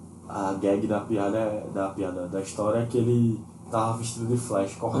gag da história é que ele tava vestido de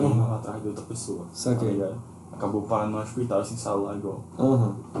flash, correndo atrás de outra pessoa. Saquei. Tá ligado? Acabou parando no hospital sem celular igual.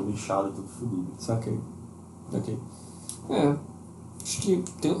 Tudo inchado, tudo fodido. Saquei. Acho que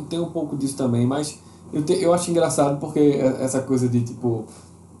tem um pouco disso também, mas eu acho engraçado porque essa coisa de tipo...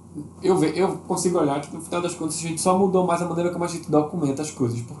 Eu consigo olhar que no final das contas a gente só mudou mais a maneira como a gente documenta as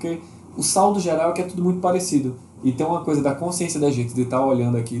coisas, porque o saldo geral é que é tudo muito parecido. E tem uma coisa da consciência da gente de estar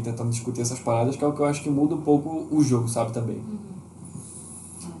olhando aqui e tentando discutir essas paradas, que é o que eu acho que muda um pouco o jogo, sabe, também.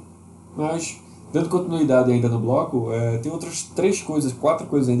 Mas, dando continuidade ainda no bloco, tem outras 4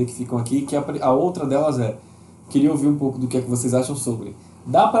 coisas ainda que ficam aqui, que a outra delas queria ouvir um pouco do que é que vocês acham sobre.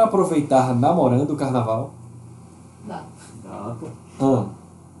 Dá pra aproveitar namorando o carnaval? Dá. Dá, pô.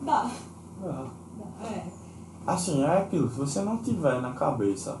 Dá. Assim, é aquilo, se você não tiver na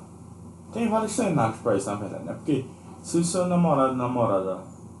cabeça... Tem vários cenários pra isso, na verdade, né? Porque se o seu namorado, namorada,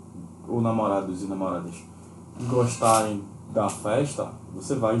 ou namorados e namoradas gostarem da festa,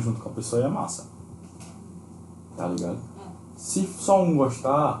 você vai junto com a pessoa e é massa. Tá ligado? Se só um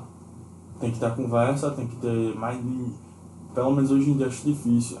gostar, tem que ter conversa, tem que ter mais de... Pelo menos hoje em dia acho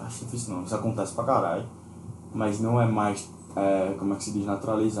difícil não, isso acontece pra caralho. Mas não é mais, como é que se diz,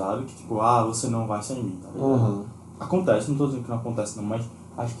 naturalizado, que tipo, você não vai sem mim, tá ligado? Acontece, não tô dizendo que não acontece não, mas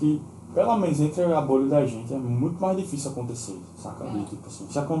acho que pelo menos entre a bolha da gente é muito mais difícil acontecer, saca? Tipo assim,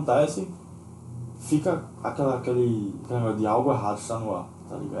 se acontece, fica aquele negócio de algo errado está no ar,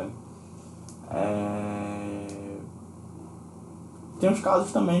 tá ligado? Tem uns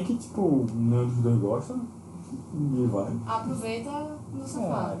casos também que, tipo, nenhum dos 2 gosta, ninguém vai. Aproveita no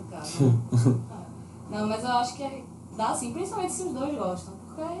sofá, cara. Não, mas eu acho que dá assim, principalmente se os 2 gostam.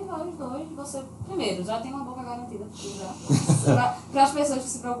 Porque aí vai os 2, você, primeiro, já tem uma boca garantida para as pessoas que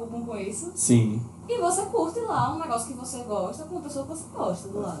se preocupam com isso. Sim. E você curte lá um negócio que você gosta com uma pessoa que você gosta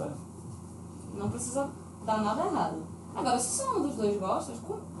do lado. Não precisa dar nada errado. Agora, se só um dos 2 gosta,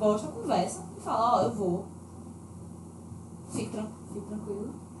 conversa e fala, eu vou. Fique tranquilo.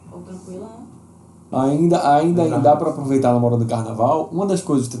 Ou tranquila, né? Ainda dá pra aproveitar a namorada do carnaval. Uma das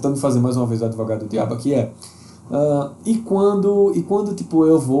coisas, tentando fazer mais uma vez o advogado do diabo aqui e quando tipo,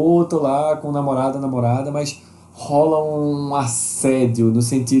 eu vou, tô lá com namorada, mas rola um assédio, no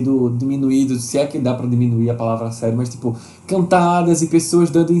sentido diminuído, se é que dá pra diminuir a palavra assédio, mas tipo, cantadas e pessoas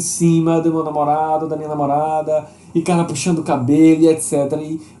dando em cima do meu namorado, da minha namorada, e cara puxando o cabelo e etc.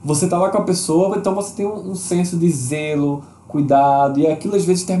 E você tá lá com a pessoa, então você tem um senso de zelo, cuidado, e aquilo às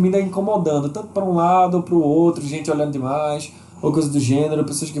vezes termina incomodando, tanto para um lado ou para o outro, gente olhando demais, ou coisa do gênero,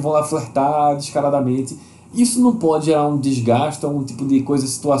 pessoas que vão lá flertar descaradamente. Isso não pode gerar um desgaste ou um tipo de coisa,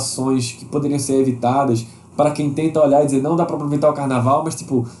 situações que poderiam ser evitadas para quem tenta olhar e dizer não dá para aproveitar o carnaval, mas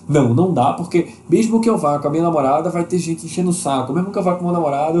tipo, não dá, porque mesmo que eu vá com a minha namorada, vai ter gente enchendo o saco, mesmo que eu vá com o meu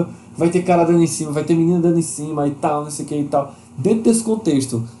namorado, vai ter cara dando em cima, vai ter menina dando em cima e tal, não sei o que e tal. Dentro desse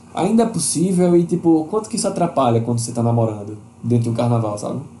contexto, ainda é possível e tipo, quanto que isso atrapalha quando você tá namorando dentro do carnaval,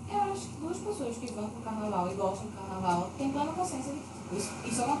 sabe? Eu acho que 2 pessoas que vão pro carnaval e gostam do carnaval têm plena consciência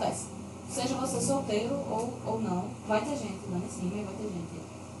acontece? Seja você solteiro ou não, vai ter gente dando em cima e vai ter gente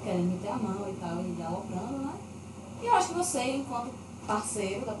querendo meter a mão e tal, e aloprando, né? E eu acho que você, enquanto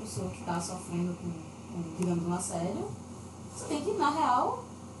parceiro da pessoa que está sofrendo com, digamos, um assédio, você tem que, na real,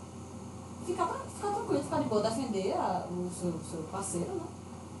 ficar tranquilo, ficar de boa, defender o seu parceiro, né?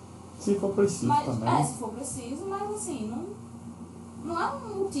 Se for preciso também. Se for preciso, mas assim, não é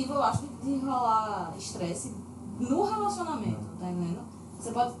um motivo, eu acho, de rolar estresse no relacionamento, tá entendendo?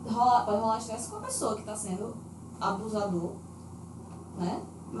 Você pode rolar estresse com a pessoa que está sendo abusador, né?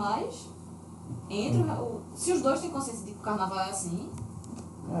 Mas, se os dois têm consciência de que o carnaval é assim...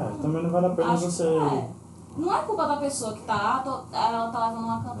 também não vale a pena você... Não é culpa da pessoa que ela tá levando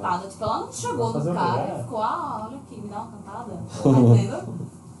uma cantada. Tipo, ela não chegou no cara e ficou, olha aqui, me dá uma cantada. Tá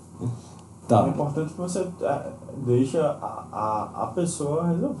entendendo? Tá. É importante que você deixe a pessoa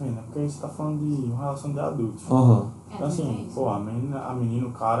resolver, né? Porque você tá falando de uma relação de adultos. Então assim, a menina,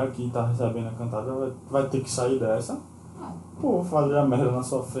 o cara que tá recebendo a cantada vai ter que sair dessa. Fazer a merda na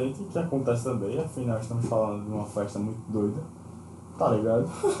sua frente, que acontece também. Afinal, estamos falando de uma festa muito doida. Tá ligado?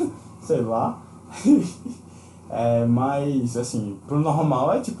 Sei lá. Mas, assim, pro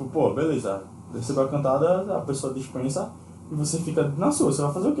normal é tipo, beleza. Recebeu a cantada, a pessoa dispensa e você fica na sua. Você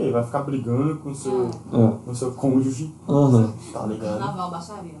vai fazer o quê? Vai ficar brigando com o seu cônjuge. Tá ligado? Carnaval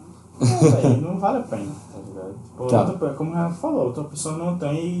baixaria. Não vale a pena, tá ligado? Como o Renato falou, outra pessoa não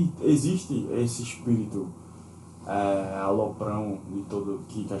tem. Existe esse espírito aloprão de tudo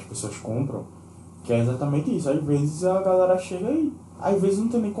que as pessoas compram, que é exatamente isso. Às vezes a galera chega e às vezes não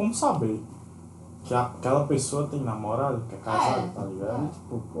tem nem como saber que aquela pessoa tem namorado, que é casado, tá ligado?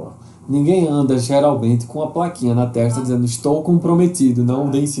 Ninguém anda geralmente com a plaquinha na testa dizendo estou comprometido, não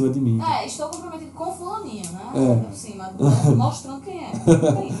dê em cima de mim. Estou comprometido com fulaninha, né? Por cima, mostrando quem é.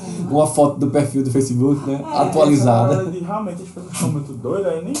 Não tem, né? Uma foto do perfil do Facebook, né? Atualizada. Realmente as pessoas são muito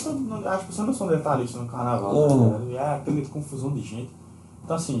doidas, e nem as pessoas não são detalhistas no carnaval, tá ligado? É aquele confusão de gente.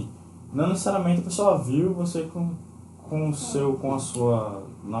 Então assim, não necessariamente a pessoa viu você com a sua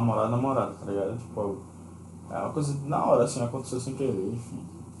namorada, tá ligado? Tipo, é uma coisa na hora, assim, aconteceu sem querer, enfim.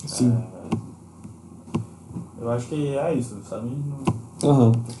 Sim. Eu acho que é isso, sabe?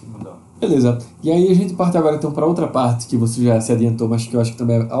 Não tem que mudar. Beleza. E aí a gente parte agora então para outra parte que você já se adiantou, mas que eu acho que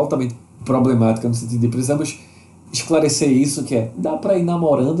também é altamente problemática no sentido de precisamos esclarecer isso, que dá para ir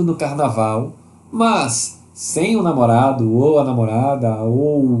namorando no carnaval, mas sem o namorado, ou a namorada,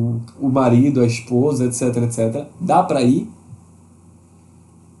 ou o marido, a esposa, etc, dá pra ir?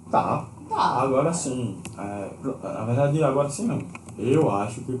 Tá. Agora sim. Na verdade, agora sim não. Eu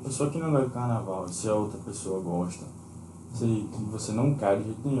acho que a pessoa que não gosta de carnaval, se a outra pessoa gosta, se você não quer de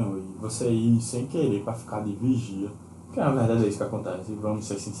jeito nenhum, e você ir sem querer pra ficar de vigia, que na verdade é isso que acontece, vamos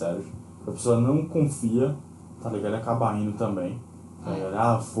ser sinceros. A pessoa não confia, tá ligado? Acaba indo também.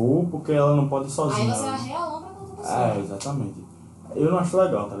 Vou porque ela não pode ir sozinha. Aí você arreia a lomba com outra pessoa. Exatamente. Eu não acho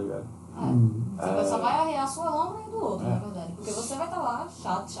legal, tá ligado? Você só vai arrear a sua lombra e do outro, na verdade. Porque você vai estar lá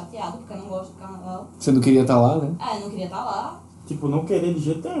chateado, porque não gosta do carnaval. Você não queria estar lá, né? Não queria estar lá. Tipo, não querer de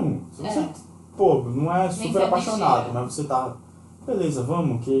jeito nenhum. Se você, não é super apaixonado, mas você tá... Beleza,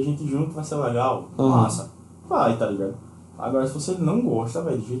 vamos, que a gente junto vai ser legal. Massa. Vai, tá ligado? Agora, se você não gosta,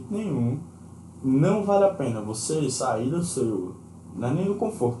 velho, de jeito nenhum, não vale a pena você sair do seu... Não é nem do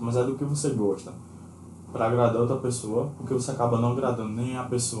conforto, mas é do que você gosta. Pra agradar outra pessoa, porque você acaba não agradando nem a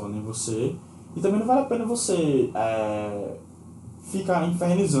pessoa, nem você. E também não vale a pena você ficar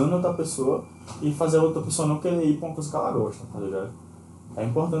infernizando outra pessoa e fazer a outra pessoa não querer ir pra uma coisa que ela gosta, tá ligado? É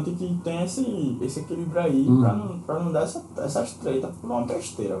importante que tenha esse equilíbrio aí pra não dar essas tretas por uma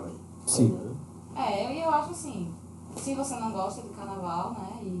besteira, velho. Sim. Eu acho assim, se você não gosta de carnaval,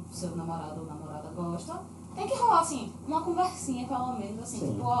 né, e seu namorado ou namorada gosta, tem que rolar assim, uma conversinha pelo menos, assim,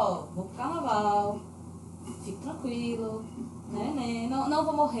 tipo, vou pro carnaval, fique tranquilo, né, não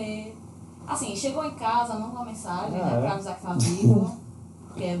vou morrer. Assim, chegou em casa, manda uma mensagem, né, pra avisar que tá vivo,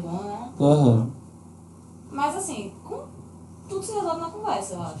 que é bom, né? Mas assim, tudo se resolve na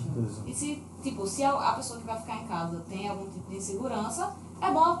conversa, eu acho. E se a pessoa que vai ficar em casa tem algum tipo de insegurança,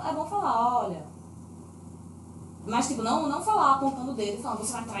 é bom falar, olha. Mas tipo, não falar apontando o dedo e falando,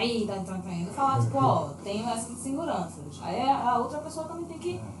 você vai trair, tá traindo. Falar, tipo, tenho essas inseguranças. Aí a outra pessoa também tem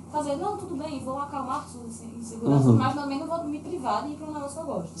que fazer, não, tudo bem, vou acalmar suas inseguranças, mas também não vou me privar de ir pra um negócio que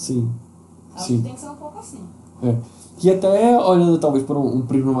eu gosto. Sim. Acho que tem que ser um pouco assim. E até olhando talvez por um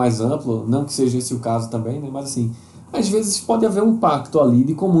prisma mais amplo, não que seja esse o caso também, né? Mas assim, às vezes pode haver um pacto ali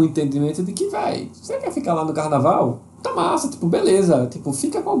de comum entendimento de que, você quer ficar lá no carnaval? Tá massa, tipo, beleza, tipo,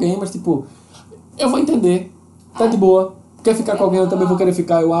 fica com alguém, mas tipo, eu vou entender, tá de boa. Quer ficar com alguém, eu também vou querer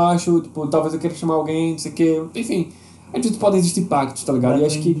ficar, eu acho, tipo, talvez eu queira chamar alguém, não sei o que, enfim. A gente pode existir pactos, tá ligado? E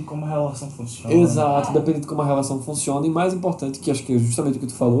acho que de como a relação funciona. exato, depende de como a relação funciona. E mais importante, que acho que é justamente o que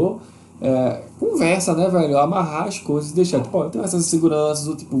tu falou, conversa, né, velho? Amarrar as coisas e deixar, tipo, ó, eu tenho essas inseguranças,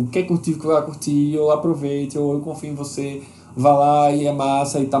 ou tipo, quer curtir, que vai curtir, ou aproveite, ou eu confio em você, vá lá e é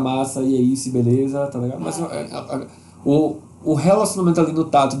massa, e tá massa, e é isso, e beleza, tá ligado? Mas o relacionamento ali no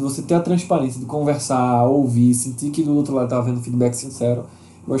tato, de você ter a transparência, de conversar, ouvir, sentir que do outro lado tá havendo feedback sincero,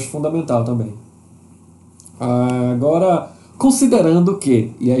 eu acho fundamental também. Agora, considerando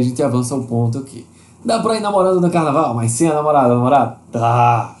que, e aí a gente avança ao ponto que dá pra ir namorando no carnaval, mas sem a namorada?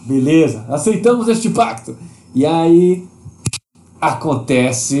 Tá, beleza, aceitamos este pacto. E aí,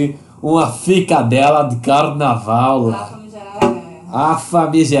 acontece uma ficadela de carnaval lá. A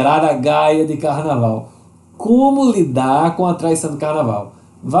famigerada gaia de carnaval. Como lidar com a traição do carnaval?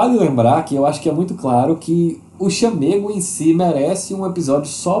 Vale lembrar que eu acho que é muito claro que o chamego em si merece um episódio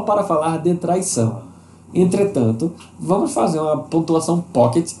só para falar de traição. Entretanto, vamos fazer uma pontuação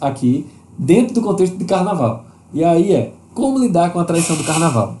pocket aqui dentro do contexto de carnaval. E aí como lidar com a traição do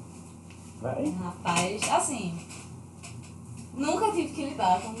carnaval? Rapaz, assim, nunca tive que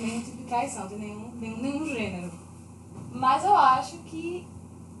lidar com nenhum tipo de traição de nenhum gênero. Mas eu acho que...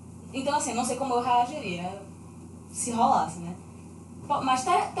 Então, assim, não sei como eu reagiria se rolasse, né? Mas,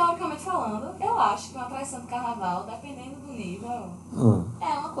 teoricamente falando, eu acho que uma traição de carnaval, dependendo do nível,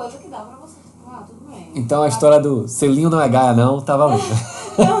 é uma coisa que dá pra você, tipo, tudo bem. Então a história do selinho não é gaia não, tá valendo.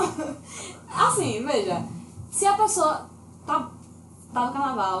 Assim, veja, se a pessoa tá no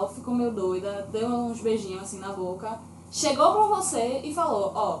carnaval, ficou meio doida, deu uns beijinhos assim na boca, chegou pra você e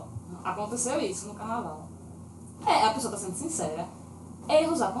falou, ó, aconteceu isso no carnaval. A pessoa tá sendo sincera,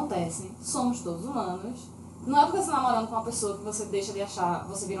 erros acontecem, somos todos humanos. Não é porque você tá namorando com uma pessoa que você deixa de achar,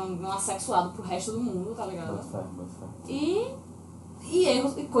 você vira um assexuado pro resto do mundo, tá ligado? E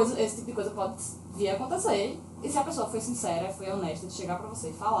erros e coisas, esse tipo de coisa pode vir a acontecer. E se a pessoa foi sincera, foi honesta de chegar pra você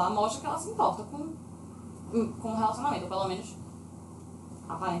e falar, mostra que ela se importa com o relacionamento, ou pelo menos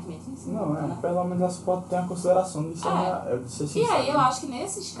aparentemente sim. Não, né? pelo menos ela pode ter a consideração de ser sincero. E aí eu acho que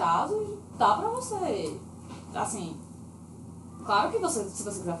nesses casos dá pra você, assim... Claro que se você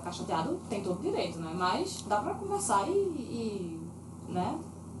quiser ficar chateado, tem todo direito, né? Mas dá pra conversar e né?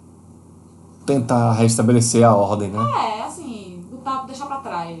 Tentar restabelecer a ordem, né? Assim, deixar pra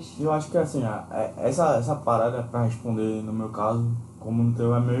trás. Eu acho que assim, essa parada pra responder no meu caso, como no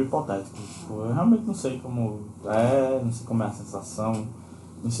teu, é meio hipotético. Tipo, eu realmente não sei como não sei como é a sensação,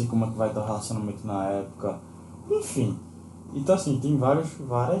 não sei como é que vai estar o relacionamento na época. Enfim. Então assim, tem vários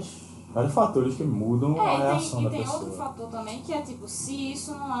fatores que mudam a reação da pessoa. E tem outro fator também que é tipo, se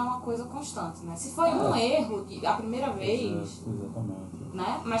isso não é uma coisa constante, né? Se foi um erro a primeira vez, exatamente.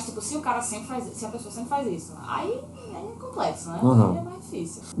 Né? Mas tipo, se a pessoa sempre faz isso, aí é complexo, né? Uhum. Aí é mais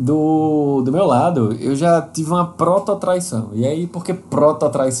difícil. Do meu lado, eu já tive uma proto-traição. E aí, por que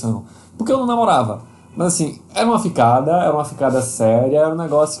proto-traição? Porque eu não namorava. Mas assim, era uma ficada séria, era um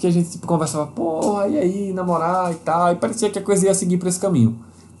negócio que a gente tipo, conversava, porra, e aí, namorar e tal, e parecia que a coisa ia seguir por esse caminho,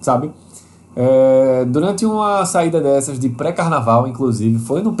 sabe? Durante uma saída dessas de pré-carnaval, inclusive,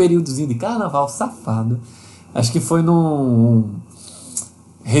 foi num períodozinho de carnaval safado, acho que foi num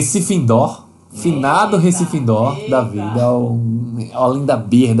Recifindó, finado Recifindó da vida, Olinda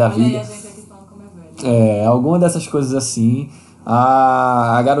Beer da vida. Olha aí, a gente aqui falando como é velho. Alguma dessas coisas assim,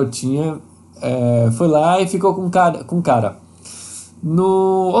 a garotinha foi lá e ficou com o cara.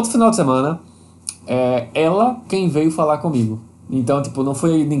 No outro final de semana, ela quem veio falar comigo. Então, tipo, não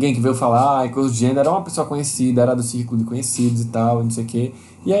foi ninguém que veio falar, coisa do gênero, era uma pessoa conhecida, era do círculo de conhecidos e tal, não sei o quê.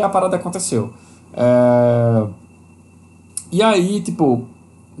 E aí a parada aconteceu. E aí, tipo,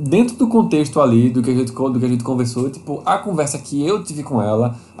 dentro do contexto ali, do que a gente conversou, tipo, a conversa que eu tive com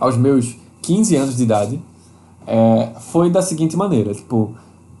ela, aos meus 15 anos de idade, foi da seguinte maneira, tipo,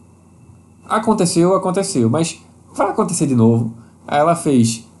 aconteceu, mas vai acontecer de novo? Aí ela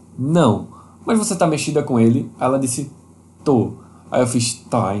fez, não, mas você tá mexida com ele? Aí ela disse, tô. Aí eu fiz,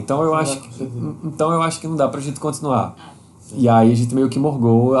 tá, então eu acho que não dá pra gente continuar. E aí a gente meio que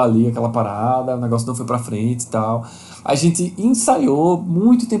morgou ali aquela parada, o negócio não foi pra frente e tal. A gente ensaiou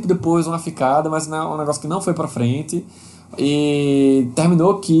muito tempo depois uma ficada, mas um negócio que não foi pra frente. E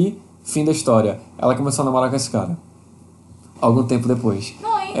terminou que, fim da história, ela começou a namorar com esse cara. Algum tempo depois.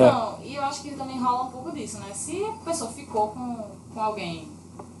 Não, então, e eu acho que também rola um pouco disso, né? Se a pessoa ficou com alguém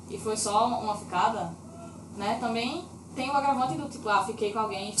e foi só uma ficada, né? Também tem o agravante do tipo, fiquei com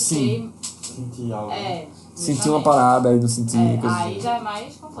alguém, fiquei... Senti algo. Senti uma parada e não senti... aí já é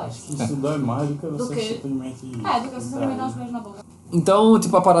mais complexo. Acho que isso dói mais do que você simplesmente... do que você simplesmente dar uns beijos na boca. Então,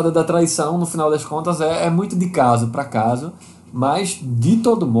 tipo, a parada da traição, no final das contas, é muito de caso pra caso. Mas, de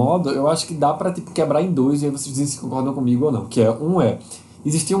todo modo, eu acho que dá pra tipo, quebrar em dois e aí vocês dizem se concordam comigo ou não. Que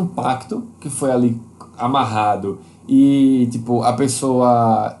existia um pacto que foi ali amarrado e, tipo, a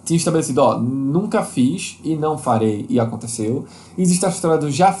pessoa tinha estabelecido, nunca fiz e não farei e aconteceu. E existe a história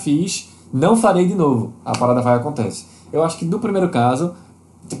do já fiz, não farei de novo. A parada vai e acontece. Eu acho que no primeiro caso,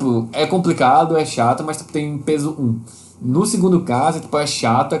 tipo, é complicado, é chato, mas tipo, tem peso 1. No segundo caso, tipo, é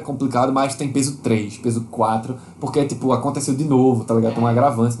chato, é complicado, mas tem peso 3, peso 4, porque, tipo, aconteceu de novo, tá ligado? Tem um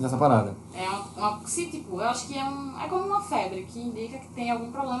agravante nessa parada. Eu acho que é como uma febre, que indica que tem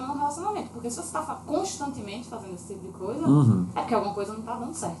algum problema no relacionamento. Porque se você tá constantemente fazendo esse tipo de coisa, é porque alguma coisa não tá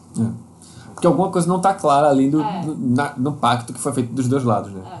dando certo. Porque alguma coisa não tá clara ali no pacto que foi feito dos dois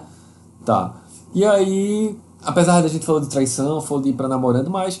lados, né? Tá. E aí, apesar da gente falou de traição, falou de ir pra namorando,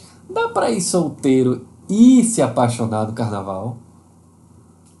 mas dá pra ir solteiro e se apaixonar no carnaval?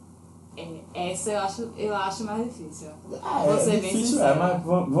 Essa eu acho mais difícil. É difícil, mas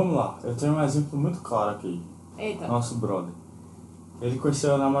vamos lá. Eu tenho um exemplo muito claro aqui. Eita. Nosso brother. Ele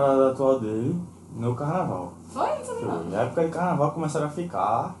conheceu a namorada atual dele no carnaval. Foi? Não sabia não. Na época de carnaval começaram a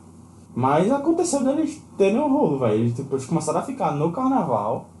ficar. Mas aconteceu deles terem um rolo, velho. Eles depois começaram a ficar no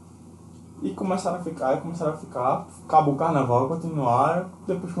carnaval. E começaram a ficar. Acabou o carnaval, continuaram.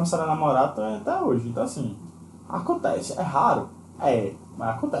 Depois começaram a namorar até hoje. Então assim, acontece. É raro. Mas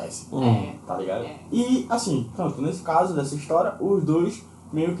acontece. Tá ligado? E assim, pronto, nesse caso dessa história, os dois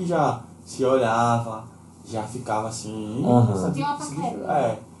meio que já se olhavam, já ficava assim. Tinha uma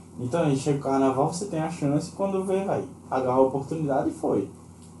paquera. Então aí chega o carnaval, você tem a chance, quando vê, vai, agarra a oportunidade e foi.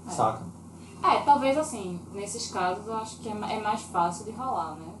 Saca? Talvez assim, nesses casos eu acho que é mais fácil de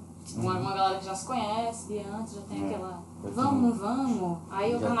rolar, né? Tipo, uma galera que já se conhece de antes, já tem aquela. Vamos.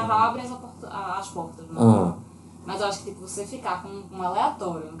 Aí o carnaval abre as portas, né? Mas eu acho que tipo, você ficar com um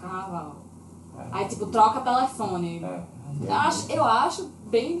aleatório no carnaval, aí tipo, troca telefone. Eu acho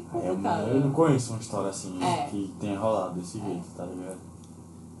bem complicado. Eu não conheço uma história assim que tenha rolado desse jeito, tá ligado?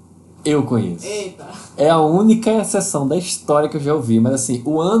 Eu conheço. Eita. É a única exceção da história que eu já ouvi, mas assim,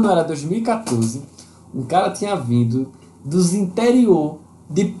 o ano era 2014, um cara tinha vindo dos interior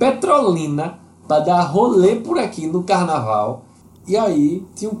de Petrolina pra dar rolê por aqui no carnaval, e aí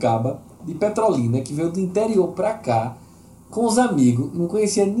tinha um caba de Petrolina que veio do interior pra cá com os amigos, não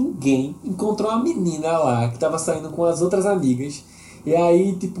conhecia ninguém, encontrou uma menina lá que tava saindo com as outras amigas, e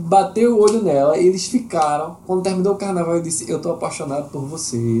aí tipo bateu o olho nela e eles ficaram. Quando terminou o carnaval ele disse: eu tô apaixonado por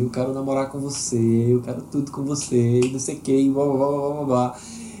você, eu quero namorar com você, eu quero tudo com você, e não sei o que, e blá blá blá blá blá.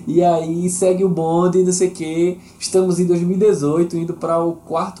 E aí segue o bonde e não sei o que. Estamos em 2018 indo para o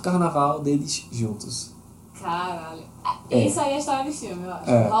 4º carnaval deles juntos. Caralho. Isso aí é história de filme, eu acho.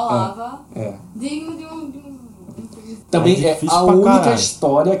 Rolava. Digno de um Também é a única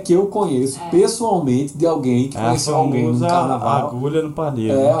história que eu conheço pessoalmente de alguém que conheceu alguém no carnaval. Agulha no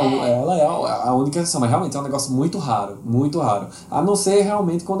palheiro. Ela é a única exceção, mas realmente é um negócio muito raro, muito raro. A não ser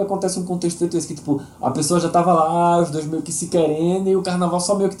realmente quando acontece um contexto feito esse, que tipo, a pessoa já tava lá, os dois meio que se querendo, e o carnaval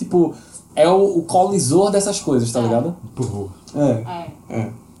só meio que tipo, é o colisor dessas coisas, tá ligado?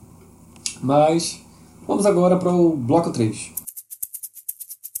 Mas vamos agora para o bloco 3.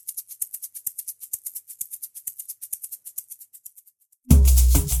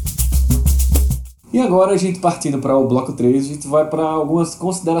 E agora a gente partindo para o bloco 3, a gente vai para algumas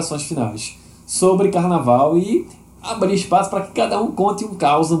considerações finais sobre carnaval e abrir espaço para que cada um conte um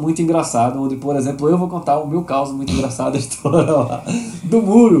caos muito engraçado, onde, por exemplo, eu vou contar o meu caos muito engraçado, a história lá do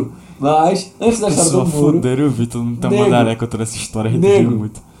muro. Mas, antes da história do muro... Fuderam o Vitor no Tamandaré contando essa história, a gente riu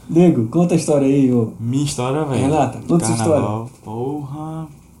muito. Nego, conta a história aí, ô. Minha história, velho. Renata, conta essa história. Porra.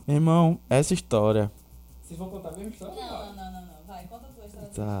 Irmão, essa história... Vocês vão contar a mesma história? Não. Vai, conta a tua história.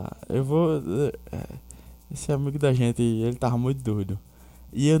 Tá, eu vou... Esse amigo da gente, ele tava muito doido.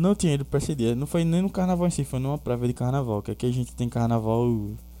 E eu não tinha ido pra esse dia. Não foi nem no carnaval em si, foi numa prévia de carnaval. Que aqui a gente tem carnaval...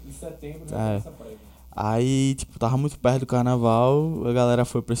 Em setembro, né? Essa prévia. Aí, tipo, tava muito perto do carnaval, a galera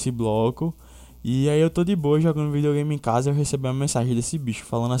foi pra esse bloco. E aí eu tô de boa jogando videogame em casa e eu recebi uma mensagem desse bicho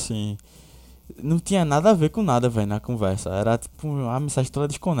falando assim... Não tinha nada a ver com nada, velho, na conversa. Era tipo uma mensagem toda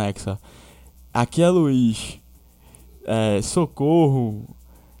desconexa. Aqui é Luiz. Socorro.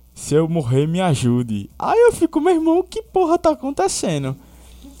 Se eu morrer, me ajude. Aí eu fico, meu irmão, o que porra tá acontecendo?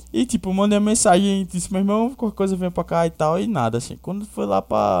 E tipo, mandei uma mensagem, disse, meu irmão, qualquer coisa vem pra cá e tal, e nada, assim. Quando foi lá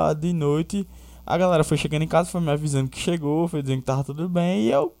de noite, a galera foi chegando em casa, foi me avisando que chegou, foi dizendo que tava tudo bem,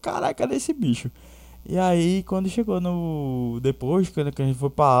 e eu, caraca, cadê esse bicho? E aí, quando chegou depois, quando a gente foi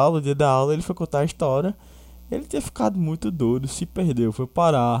pra aula, o dia da aula, ele foi contar a história. Ele tinha ficado muito doido, se perdeu, foi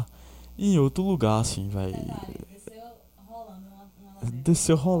parar em outro lugar, assim, velho. Desceu rolando.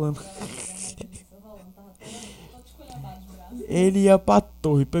 Desceu rolando. Tava todo esculhambado de braço. ele ia pra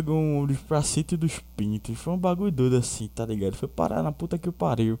torre, pegou um ônibus pra Sítio dos Pintos. Foi um bagulho doido assim, tá ligado? Foi parar na puta que o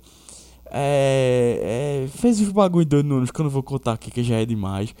pariu. Fez os bagulho doido no ônibus que eu não vou contar aqui, que já é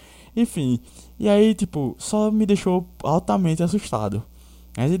demais. Enfim, e aí, tipo, só me deixou altamente assustado.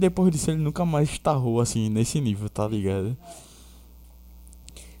 Mas e depois disso ele nunca mais estarrou assim, nesse nível, tá ligado?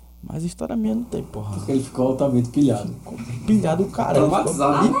 Mas história minha não tem, porra. Porque ele ficou altamente pilhado. Pilhado, cara.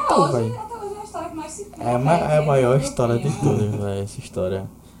 Traumatizado. Até hoje é a história que mais se É a maior história de todas, velho, essa história.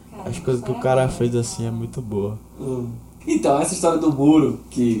 As coisas que o cara fez assim é muito boa. Então, essa história do muro,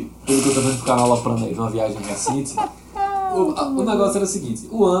 que pelo que eu tô vendo pro canal aloprando aí numa viagem recente, o negócio era o seguinte,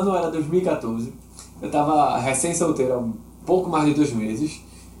 o ano era 2014, eu tava recém-solteiro há um pouco mais de 2 meses,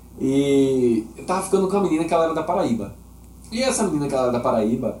 e eu tava ficando com uma menina que ela era da Paraíba. E essa menina que ela era da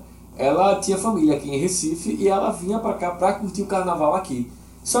Paraíba, ela tinha família aqui em Recife e ela vinha pra cá pra curtir o carnaval aqui.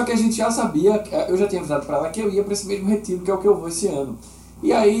 Só que a gente já sabia, eu já tinha avisado pra ela que eu ia pra esse mesmo retiro que é o que eu vou esse ano.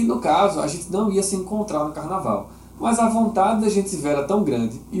 E aí, no caso, a gente não ia se encontrar no carnaval. Mas a vontade da gente se ver era tão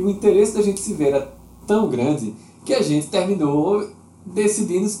grande e o interesse da gente se ver era tão grande que a gente terminou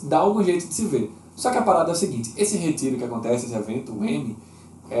decidindo dar algum jeito de se ver. Só que a parada é o seguinte, esse retiro que acontece, esse evento, o M,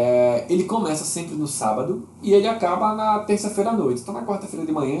 ele começa sempre no sábado e ele acaba na terça-feira à noite. Então na quarta-feira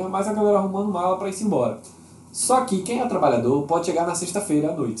de manhã, mais a galera arrumando mala pra ir embora. Só que quem é trabalhador pode chegar na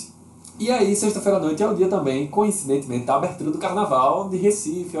sexta-feira à noite. E aí, sexta-feira à noite é o dia também, coincidentemente, da abertura do carnaval de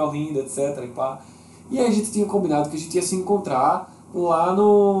Recife, Olinda, etc. E pá. E aí a gente tinha combinado que a gente ia se encontrar lá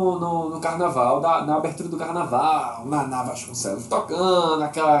no carnaval, na abertura do carnaval, na Vasconcelos tocando,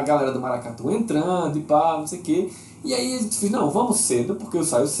 aquela galera do Maracatu entrando e pá, não sei o quê. E aí a gente fez, não, vamos cedo, porque eu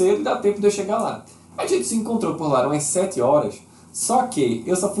saio cedo e dá tempo de eu chegar lá. A gente se encontrou por lá, eram umas 7 horas, só que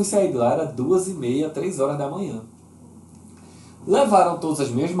eu só fui sair de lá, era 2h30, 3 horas da manhã. Levaram todas as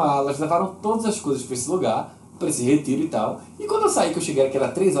minhas malas, levaram todas as coisas para esse lugar, para esse retiro e tal. E quando eu saí, que eu cheguei, que era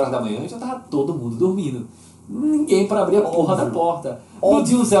 3 horas da manhã, já tava todo mundo dormindo. Ninguém para abrir a porra da porta. Não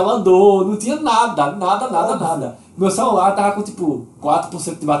tinha um zelador, não tinha nada. Meu celular tava com tipo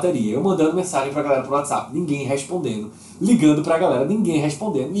 4% de bateria. Eu mandando mensagem pra galera pro WhatsApp, ninguém respondendo. Ligando pra galera, ninguém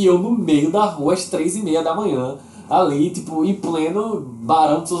respondendo. E eu no meio da rua às 3h30 da manhã, ali, tipo, em pleno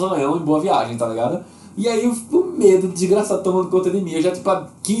Barão de Souza Leão, em Boa Viagem, tá ligado? E aí o medo desgraçado tomando conta de mim. Eu já tipo há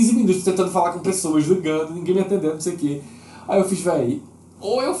 15 minutos tentando falar com pessoas, ligando, ninguém me atendendo, não sei o quê. Aí eu fiz, véi,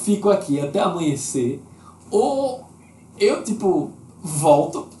 ou eu fico aqui até amanhecer, ou eu tipo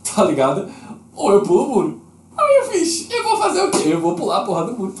volto, tá ligado? Ou eu pulo o muro. Aí eu fiz, eu vou fazer o quê? Eu vou pular a porra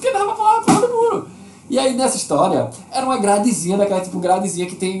do muro, porque dá pra pular a porra do muro. E aí nessa história, era uma gradezinha, daquela tipo gradezinha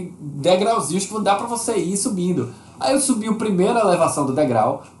que tem degrauzinhos que dá pra você ir subindo. Aí eu subi a primeira elevação do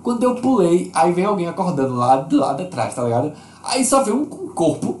degrau, quando eu pulei, aí vem alguém acordando lá de trás, tá ligado? Aí só vê um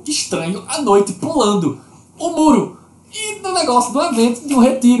corpo estranho à noite pulando o muro. E no negócio do evento, de um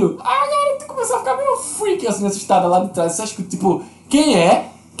retiro. Aí a galera começou a ficar meio freak, assim, assustada lá de trás. Você acha que, tipo, quem é?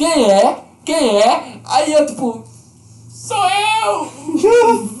 Aí eu, tipo, sou eu!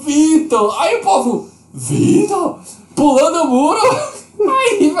 Vitor! Aí o povo, Vitor? Pulando o muro?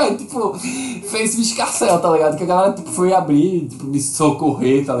 Aí, velho, tipo, fez um escarcel, tá ligado? Que a galera, tipo, foi abrir, tipo, me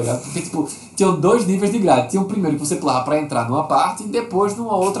socorrer, tá ligado? Porque, tipo, tinham 2 níveis de grade. Tinha o primeiro que você pulava pra entrar numa parte e depois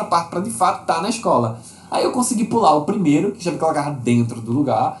numa outra parte pra, de fato, estar na escola. Aí eu consegui pular o primeiro, que já me colocava dentro do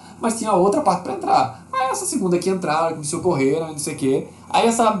lugar, mas tinha a outra parte pra entrar. Aí essa segunda que entraram, que me socorreram, não sei o quê. Aí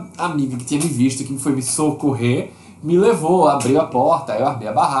essa amiga que tinha me visto, que foi me socorrer, me levou, abriu a porta, aí eu abri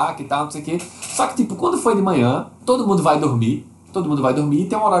a barraca e tal, não sei o quê. Só que, tipo, quando foi de manhã, todo mundo vai dormir e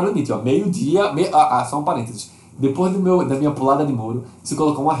tem um horário limite, ó, meio-dia, só um parênteses. Depois da minha pulada de muro, se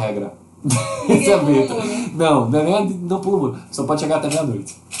colocou uma regra. Esse evento. Não pula o muro, só pode chegar até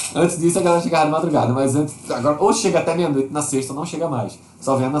meia-noite. Antes disso a galera chegava de madrugada, mas agora ou chega até meia-noite na sexta ou não chega mais,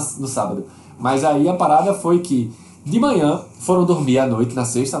 só vem no sábado. Mas aí a parada foi que de manhã foram dormir à noite na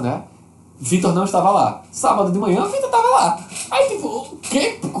sexta, né? Vitor não estava lá. Sábado de manhã, Vitor estava lá. Aí tipo,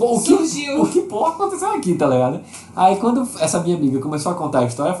 o que porra aconteceu aqui, tá ligado? Aí quando essa minha amiga começou a contar a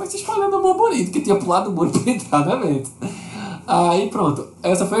história, foi se espalhando um burburinho, que tinha pulado o muro pra entrar no evento. Aí pronto,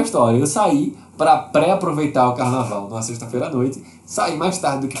 essa foi a história. Eu saí pra pré-aproveitar o carnaval numa sexta-feira à noite, saí mais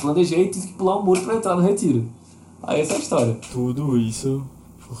tarde do que planejei e tive que pular um muro pra entrar no retiro. Aí essa é a história. Tudo isso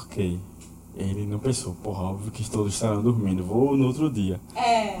porque ele não pensou, porra, óbvio que todos estarão dormindo, vou no outro dia.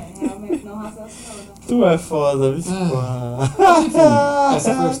 Realmente não raciocinou. Tu é foda, viu? Enfim,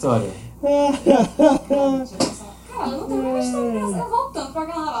 essa foi a história. Cara, não tem uma história engraçada. Voltando pra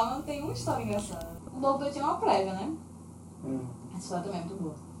carnaval, não tem uma história engraçada. O Bobo tinha uma prévia, né? Essa história também é muito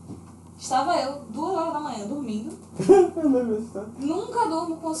boa. Estava eu, 2 horas da manhã, dormindo. Eu lembro dessa história. Nunca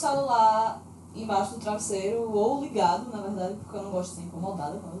durmo com o celular embaixo do travesseiro, ou ligado, na verdade, porque eu não gosto de ser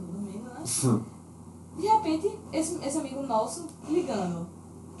incomodada quando eu tô dormindo, né? De repente, esse amigo nosso ligando.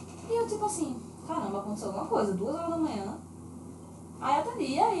 E eu tipo assim, caramba, aconteceu alguma coisa, 2 horas da manhã. Aí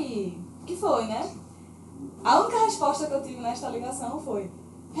atendi, e aí? O que foi, né? A única resposta que eu tive nesta ligação foi: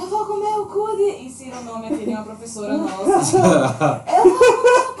 eu vou comer o cu de... Insira o nome aqui de uma professora nossa. Eu vou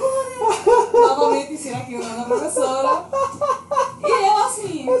comer o cu de... Novamente insira aqui o nome da professora. E eu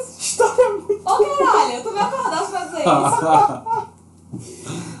assim... Essa história é muito... Ô caralho, tu me acordaste pra dizer isso?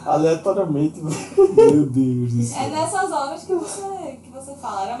 Aleatoriamente. Meu Deus do céu. É nessas horas que você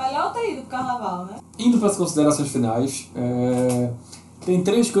fala. Era melhor ter ido pro carnaval, né? Indo para as considerações finais, tem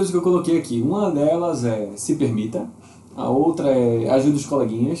 3 coisas que eu coloquei aqui. Uma delas é se permita, a outra é ajude os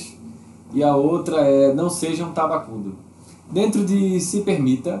coleguinhas e a outra é não seja um tabacudo. Dentro de se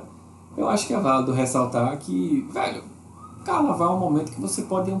permita, eu acho que é válido ressaltar que, velho, carnaval é um momento que você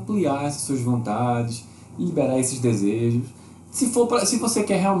pode ampliar essas suas vontades, liberar esses desejos. Se você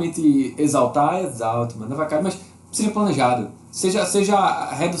quer realmente exaltar, exalte, manda vai cair, mas seja planejado. Seja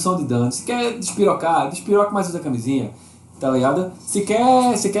redução de danos. Se quer despiroque, mas usa camisinha, tá ligado? Se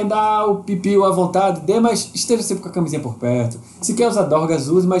quer dar o pipiu à vontade, dê, mas esteja sempre com a camisinha por perto. Se quer usar dorgas,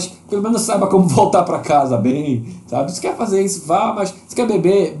 use, mas pelo menos saiba como voltar pra casa bem, sabe? Se quer fazer isso, vá, mas se quer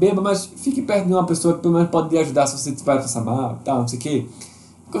beber, beba, mas fique perto de uma pessoa que pelo menos pode lhe ajudar se você vai passar mal, tal, não sei o quê.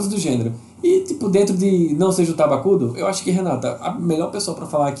 Coisa do gênero. E, tipo, dentro de não seja o tabacudo, eu acho que, Renata, a melhor pessoa pra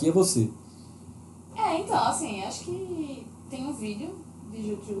falar aqui é você. Então, assim, acho que tem um vídeo de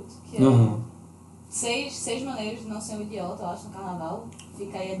Jutjut que Uhum. é 6 maneiras de não ser um idiota, eu acho, no carnaval.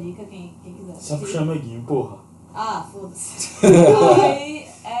 Fica aí a dica, quem quiser. Só puxar meguinho, porra. Ah, foda-se. Aí,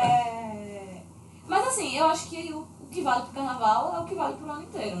 mas assim, eu acho que o que vale pro carnaval é o que vale pro ano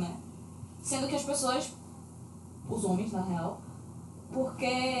inteiro, né? Sendo que as pessoas, os homens, na real,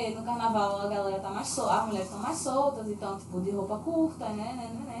 porque no carnaval a galera tá mais solta, as mulheres estão mais soltas, então, tipo, de roupa curta,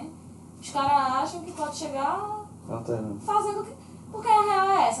 né? Os caras acham que pode chegar fazendo o que... Porque a real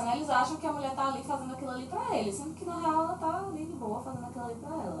é essa, né? Eles acham que a mulher tá ali fazendo aquilo ali pra eles, sendo que na real ela tá ali de boa fazendo aquilo ali pra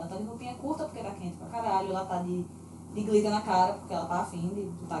ela. Ela tá de roupinha curta porque tá quente pra caralho, ela tá de glitter na cara porque ela tá afim de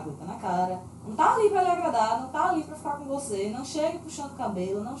botar glitter na cara. Não tá ali pra lhe agradar, não tá ali pra ficar com você, não chegue puxando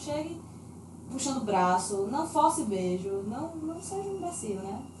cabelo, não chegue puxando braço, não force beijo, não seja um imbecil,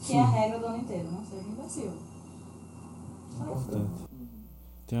 né? Que é a regra do ano inteiro, não seja um imbecil. Importante.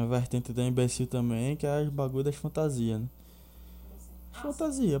 Tem uma vertente da imbecil também, que é as bagulho das fantasias, né?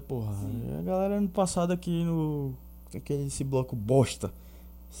 Fantasia, porra. E a galera ano passado aqui esse bloco bosta.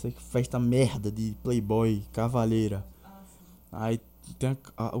 Essa festa merda de Playboy, Cavaleira. Aí tem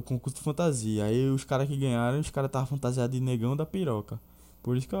o concurso de fantasia. Aí os caras que ganharam, os caras estavam fantasiados de negão da piroca.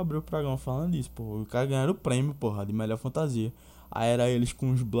 Por isso que eu abri o programa falando disso, porra. Os caras ganharam o prêmio, porra, de melhor fantasia. Aí era eles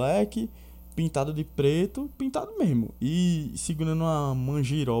com os black, pintado de preto, pintado mesmo. E segurando uma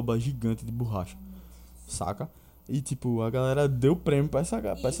mangiroba gigante de borracha. Saca? E tipo, a galera deu prêmio pra essa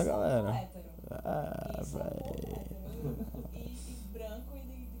galera. Velho. E branco e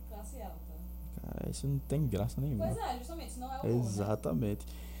de classe alta. Cara, isso não tem graça nenhuma. Pois é, justamente, isso não é o bom, Exatamente.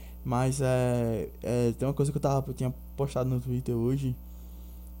 Mas tem uma coisa que eu tinha postado no Twitter hoje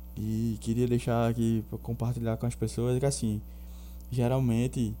e queria deixar aqui pra compartilhar com as pessoas, que assim,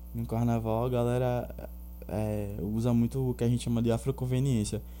 geralmente no carnaval a galera usa muito o que a gente chama de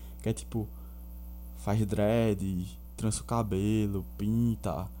afroconveniência, que é tipo, faz dread, trança o cabelo,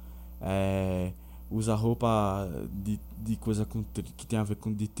 pinta, usa roupa de coisa que tem a ver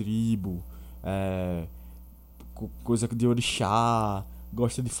com de tribo, coisa de orixá,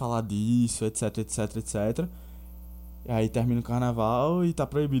 gosta de falar disso, etc, etc, etc. Aí termina o carnaval e tá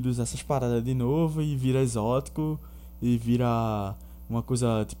proibido usar essas paradas de novo e vira exótico e vira uma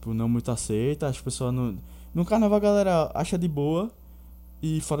coisa, tipo, não muito aceita. As pessoas no carnaval a galera acha de boa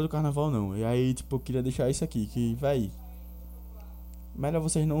e fora do carnaval não. E aí, tipo, eu queria deixar isso aqui, que, véi, melhor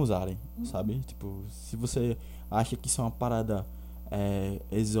vocês não usarem, sabe? Tipo, se você acha que isso é uma parada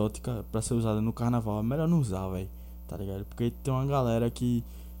exótica pra ser usada no carnaval, é melhor não usar, véi, tá ligado? Porque tem uma galera que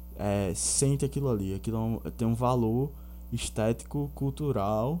sente aquilo ali, aquilo tem um valor estético,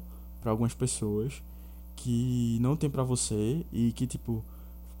 cultural pra algumas pessoas que não tem pra você e que, tipo,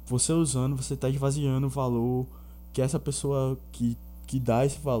 você usando, você tá esvaziando o valor que essa pessoa que dá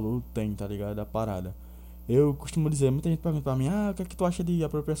esse valor tem, tá ligado? Da parada. Eu costumo dizer, muita gente pergunta pra mim, o que é que tu acha de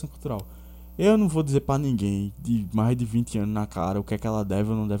apropriação cultural? Eu não vou dizer pra ninguém de mais de 20 anos na cara o que é que ela deve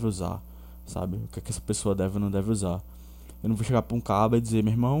ou não deve usar, sabe? O que é que essa pessoa deve ou não deve usar. Eu não vou chegar pra um cabo e dizer,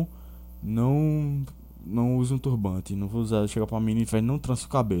 meu irmão, não use um turbante. Não vou chegar pra uma menina e dizer, não trança o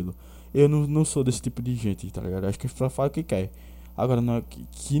cabelo. Eu não sou desse tipo de gente, tá ligado? Acho que a pessoa fala o que quer. Agora, não é,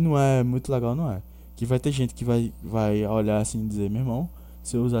 que não é muito legal, não é. Que vai ter gente que vai olhar assim e dizer, meu irmão,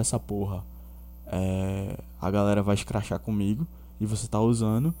 se eu usar essa porra, a galera vai escrachar comigo e você tá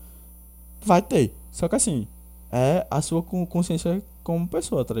usando, vai ter. Só que assim, é a sua consciência como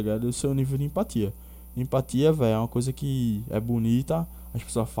pessoa, tá ligado? O seu nível de empatia. Empatia, velho, é uma coisa que é bonita, as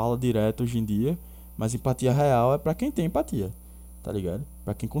pessoas falam direto hoje em dia, mas empatia real é pra quem tem empatia, tá ligado?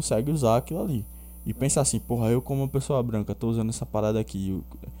 Pra quem consegue usar aquilo ali. E pensa assim, porra, eu como uma pessoa branca tô usando essa parada aqui, eu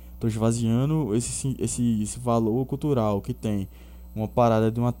tô esvaziando esse valor cultural que tem uma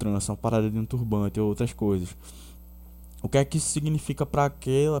parada de uma trança, uma parada de um turbante ou outras coisas. O que é que isso significa pra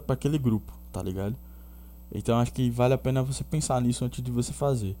aquele grupo, tá ligado? Então acho que vale a pena você pensar nisso antes de você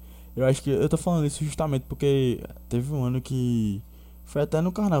fazer. Eu acho que eu tô falando isso justamente porque teve um ano que foi até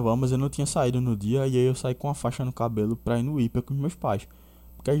no carnaval, mas eu não tinha saído no dia, e aí eu saí com a faixa no cabelo pra ir no hiper com os meus pais.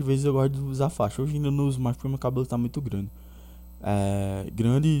 Porque às vezes eu gosto de usar faixa. Hoje ainda não uso mais porque meu cabelo tá muito grande.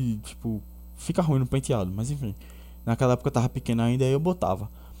 Grande, tipo, fica ruim no penteado, mas enfim. Naquela época eu tava pequeno ainda, aí eu botava.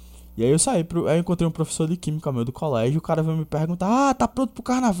 E aí eu saí, aí eu encontrei um professor de química meu do colégio, o cara veio me perguntar, tá pronto pro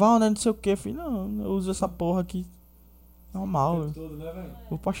carnaval, né, não sei o que. Eu falei, não, eu uso essa porra aqui normal, Todo, né,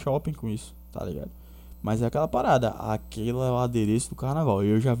 vou pra shopping com isso, tá ligado? Mas é aquela parada, aquele é o adereço do carnaval.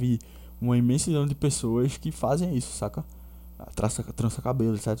 Eu já vi uma imensidão de pessoas que fazem isso, saca? Trança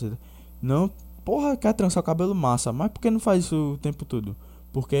cabelo, etc. Não, porra, quer trançar o cabelo massa, mas por que não faz isso o tempo todo?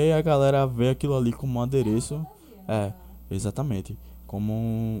 Porque a galera vê aquilo ali como um adereço. Exatamente.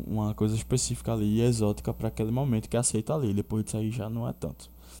 Como uma coisa específica ali e exótica pra aquele momento que aceita ali. Depois disso aí já não é tanto.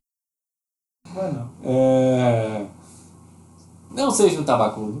 Bueno, Não seja um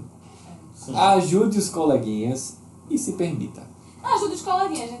tabacudo. sim. Ajude os coleguinhas e se permita. Ajuda os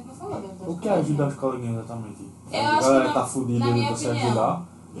coleguinhas, a gente não falou. O que ajuda os coleguinhas exatamente? Eu A acho galera que tá fudida na e minha você opinião, ajudar?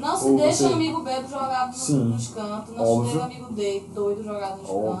 não se Ou deixa você- amigo bebo jogado Sim, nos cantos, não óbvio. se deixa amigo doido jogado nos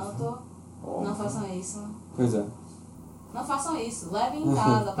Óbvio. cantos. Óbvio. Não façam isso. Pois é. Não façam isso. Levem em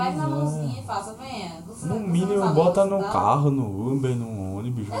casa, pegue na mãozinha e faça, venha. Você, No você mínimo, não sabe bota onde no tá. carro, no Uber, no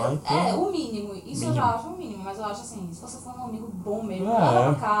ônibus, vai. O mínimo. Isso eu já acho o mínimo, mas eu acho assim, se você for um amigo bom mesmo, É.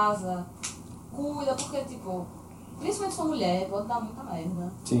 leva pra casa, cuida, porque tipo, principalmente se for mulher, pode dar muita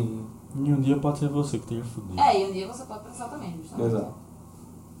merda. Sim. E um dia pode ser você que esteja fudido. E um dia você pode pensar também, justamente. Exato.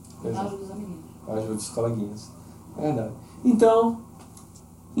 Então ajuda os amiguinhos. Ajude os coleguinhas. É verdade. Então,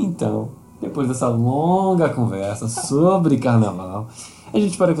 depois dessa longa conversa sobre carnaval, a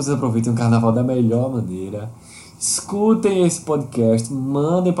gente espera que vocês aproveitem o carnaval da melhor maneira. Escutem esse podcast,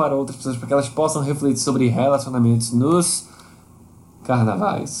 mandem para outras pessoas para que elas possam refletir sobre relacionamentos nos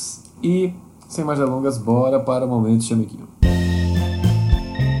carnavais. E, sem mais delongas, bora para o momento chameguinho.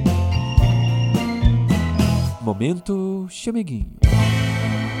 Momento chameguinho.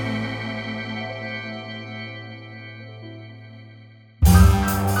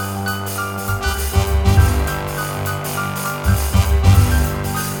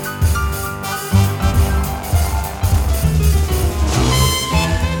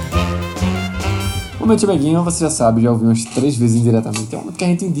 Momento chameguinho, você já sabe, já ouviu umas 3 vezes indiretamente. É um momento que a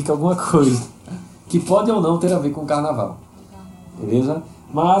gente indica alguma coisa que pode ou não ter a ver com o carnaval. Beleza?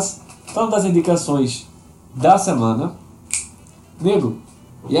 Mas, falando das indicações da semana, nego,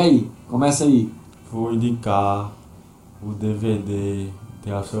 e aí? Começa aí. Vou indicar o DVD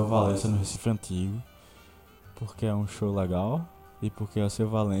de Alceu Valença no Recife Antigo, porque é um show legal, e porque Alceu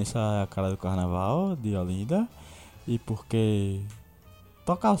Valença é a cara do carnaval de Olinda, e porque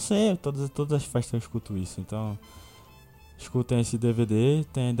toca Alceu, todas as festas eu escuto isso, então escutem esse DVD,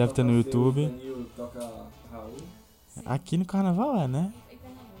 deve ter no YouTube. Aqui no carnaval né?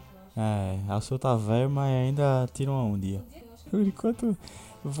 Alceu tá velho, mas ainda tira uma um dia. Por enquanto,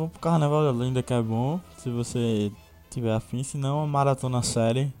 eu vou pro carnaval de Olinda, que é bom, se você tiver afim, senão uma maratona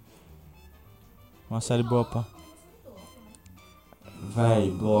série. Uma série boa pra...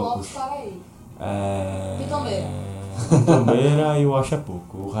 Véi, blocos. Para aí. Pitombeira. Pitombeira e eu acho é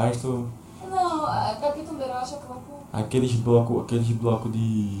pouco. O resto... Não, pra Pitombeira eu acho pouco. Aqueles blocos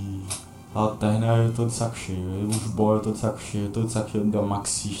de... alterna eu tô de saco cheio. Os boys eu tô de saco cheio. Eu tô de saco cheio de uma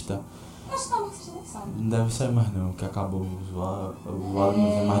marxista. Acho que não, mas você nem sabe. Não deve sair mais não, que acabou o zoado não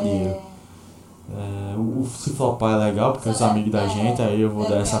tem mais dinheiro. O Se Flopar é legal, porque os amigos da gente, aí eu vou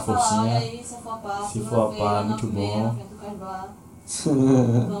dar essa forcinha. Aí, Se Flopar é muito bom.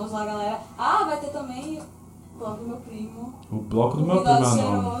 Vamos lá, galera. Vai ter também o bloco do meu primo. O bloco do O meu primo bigode é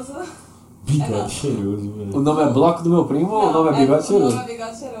o nome. cheiroso. Bigode cheiroso, velho. O nome é Bloco do Meu Primo ou o nome é Bigode Cheiroso? O nome é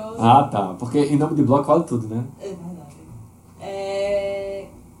Bigode Cheiroso. Ah, tá. Porque em nome de bloco vale tudo, né? É verdade.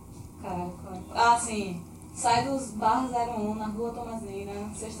 Caraca. Sim. Sai dos Bar 01 na Rua Tomazina,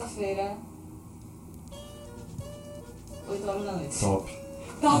 sexta-feira. 8 horas da noite. Top.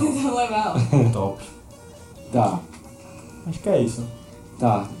 Tá tentando legal. Top. Tá. Acho que é isso.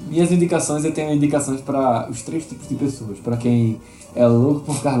 Tá. Minhas indicações, eu tenho indicações para os 3 tipos de pessoas. Para quem é louco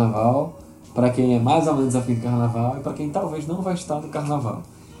por carnaval, para quem é mais ou menos afim de carnaval e para quem talvez não vai estar no carnaval.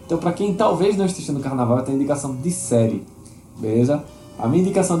 Então, para quem talvez não esteja no carnaval, eu tenho indicação de série. Beleza? A minha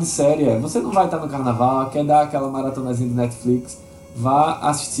indicação de série é: você não vai estar no carnaval, quer dar aquela maratonazinha de Netflix, vá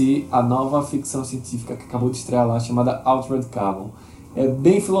assistir a nova ficção científica que acabou de estrear lá, chamada Altered Carbon. É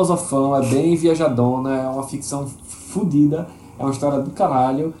bem filosofão, é bem viajadona, é uma ficção fodida, é uma história do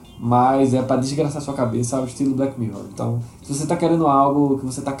caralho, mas é pra desgraçar sua cabeça ao estilo Black Mirror. Então, se você tá querendo algo, que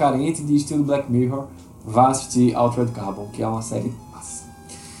você tá carente de estilo Black Mirror, vá assistir Altered Carbon, que é uma série massa.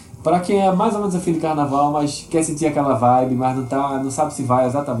 Pra quem é mais ou menos afim de carnaval, mas quer sentir aquela vibe, mas não sabe se vai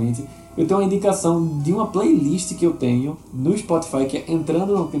exatamente, eu tenho uma indicação de uma playlist que eu tenho no Spotify, que é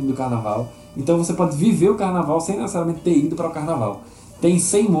Entrando no Clima do Carnaval. Então você pode viver o carnaval sem necessariamente ter ido para o carnaval. Tem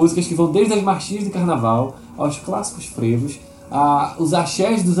 100 músicas que vão desde as marchinhas de carnaval, aos clássicos frevos, os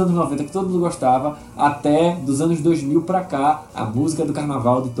axés dos anos 90 que todo mundo gostava, até dos anos 2000 pra cá, a música do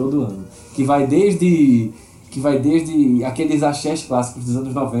carnaval de todo ano. Que vai desde aqueles axés clássicos dos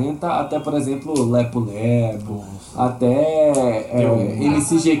anos 90 até, por exemplo, Lepo Lepo, até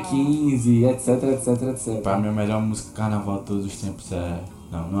MCG15, etc. Pra mim, a melhor música de carnaval de todos os tempos é...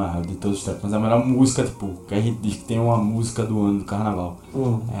 Não é de todos os tempos, mas a melhor música, tipo, que a gente diz que tem uma música do ano do carnaval.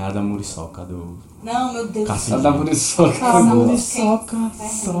 É a da Muriçoca, do... Não, meu Deus. A da Muriçoca. A Muriçoca,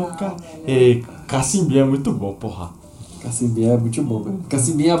 soca. E Cacimbinha é muito bom, porra. Cacimbinha é muito bom, velho.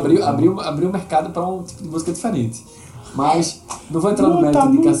 Cacimbinha abriu o mercado pra um tipo de música diferente. Mas não vou entrar no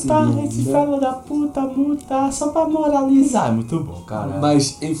mérito de Cacimbinha. Esse fela da puta, multa, só pra moralizar. É muito bom, cara.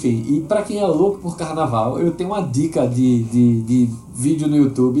 Mas, enfim, e pra quem é louco por carnaval, eu tenho uma dica de vídeo no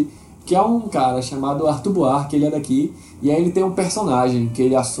YouTube, que é um cara chamado Arthur Buarque, ele é daqui, e aí ele tem um personagem que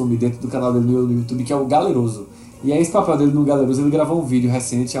ele assume dentro do canal dele no YouTube, que é o Galeroso. E aí esse papel dele no Galeroso, ele gravou um vídeo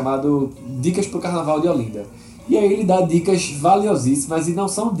recente chamado Dicas pro Carnaval de Olinda. E aí ele dá dicas valiosíssimas, e não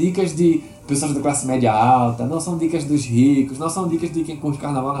são dicas de pessoas da classe média alta, não são dicas dos ricos, não são dicas de quem curte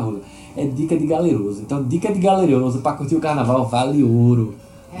carnaval na rua. É dica de galeroso. Então, dica de galeroso pra curtir o carnaval vale ouro.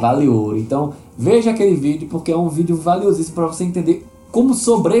 Vale ouro. Então, veja aquele vídeo, porque é um vídeo valiosíssimo pra você entender como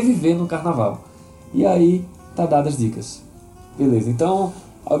sobreviver no carnaval. E aí, tá dadas as dicas. Beleza, então,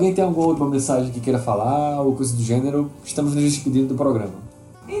 alguém tem alguma última mensagem que queira falar, ou coisa do gênero? Estamos nos despedindo do programa.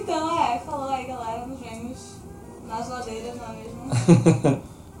 Então, falou aí, galera, nos vemos nas ladeiras, não é mesmo?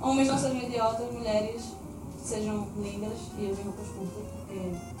 Homens não sejam idiotas, mulheres sejam lindas e usem roupas curtas, porque,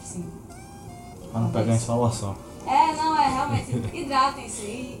 sim. Pra não pegar insolação. Realmente, hidratem-se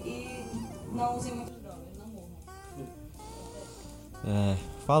e não usem muitas drogas, não morram.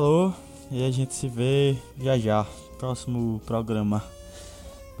 Falou, e a gente se vê já. Próximo programa.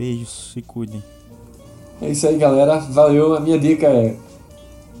 Beijos, se cuidem. É isso aí, galera. Valeu. A minha dica é: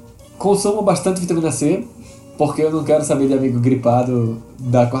 consumam bastante vitamina C, porque eu não quero saber de amigo gripado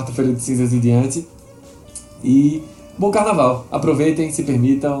da quarta-feira de cinzas em diante. E bom carnaval. Aproveitem, se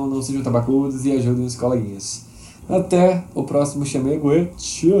permitam, não sejam tabacudos e ajudem os coleguinhas. Até o próximo chamego e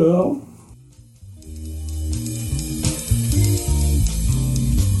tchau!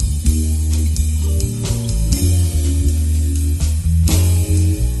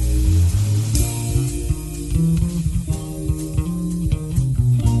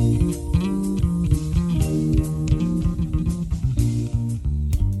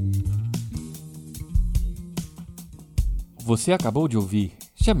 Você acabou de ouvir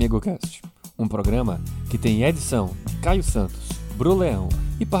ChamegoCast, um programa que tem edição de Caio Santos, Bru Leão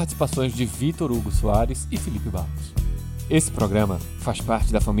e participações de Vitor Hugo Soares e Felipe Barros. Esse programa faz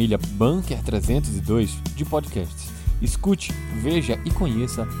parte da família Bunker 302 de podcasts. Escute, veja e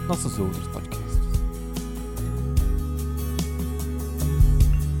conheça nossos outros podcasts.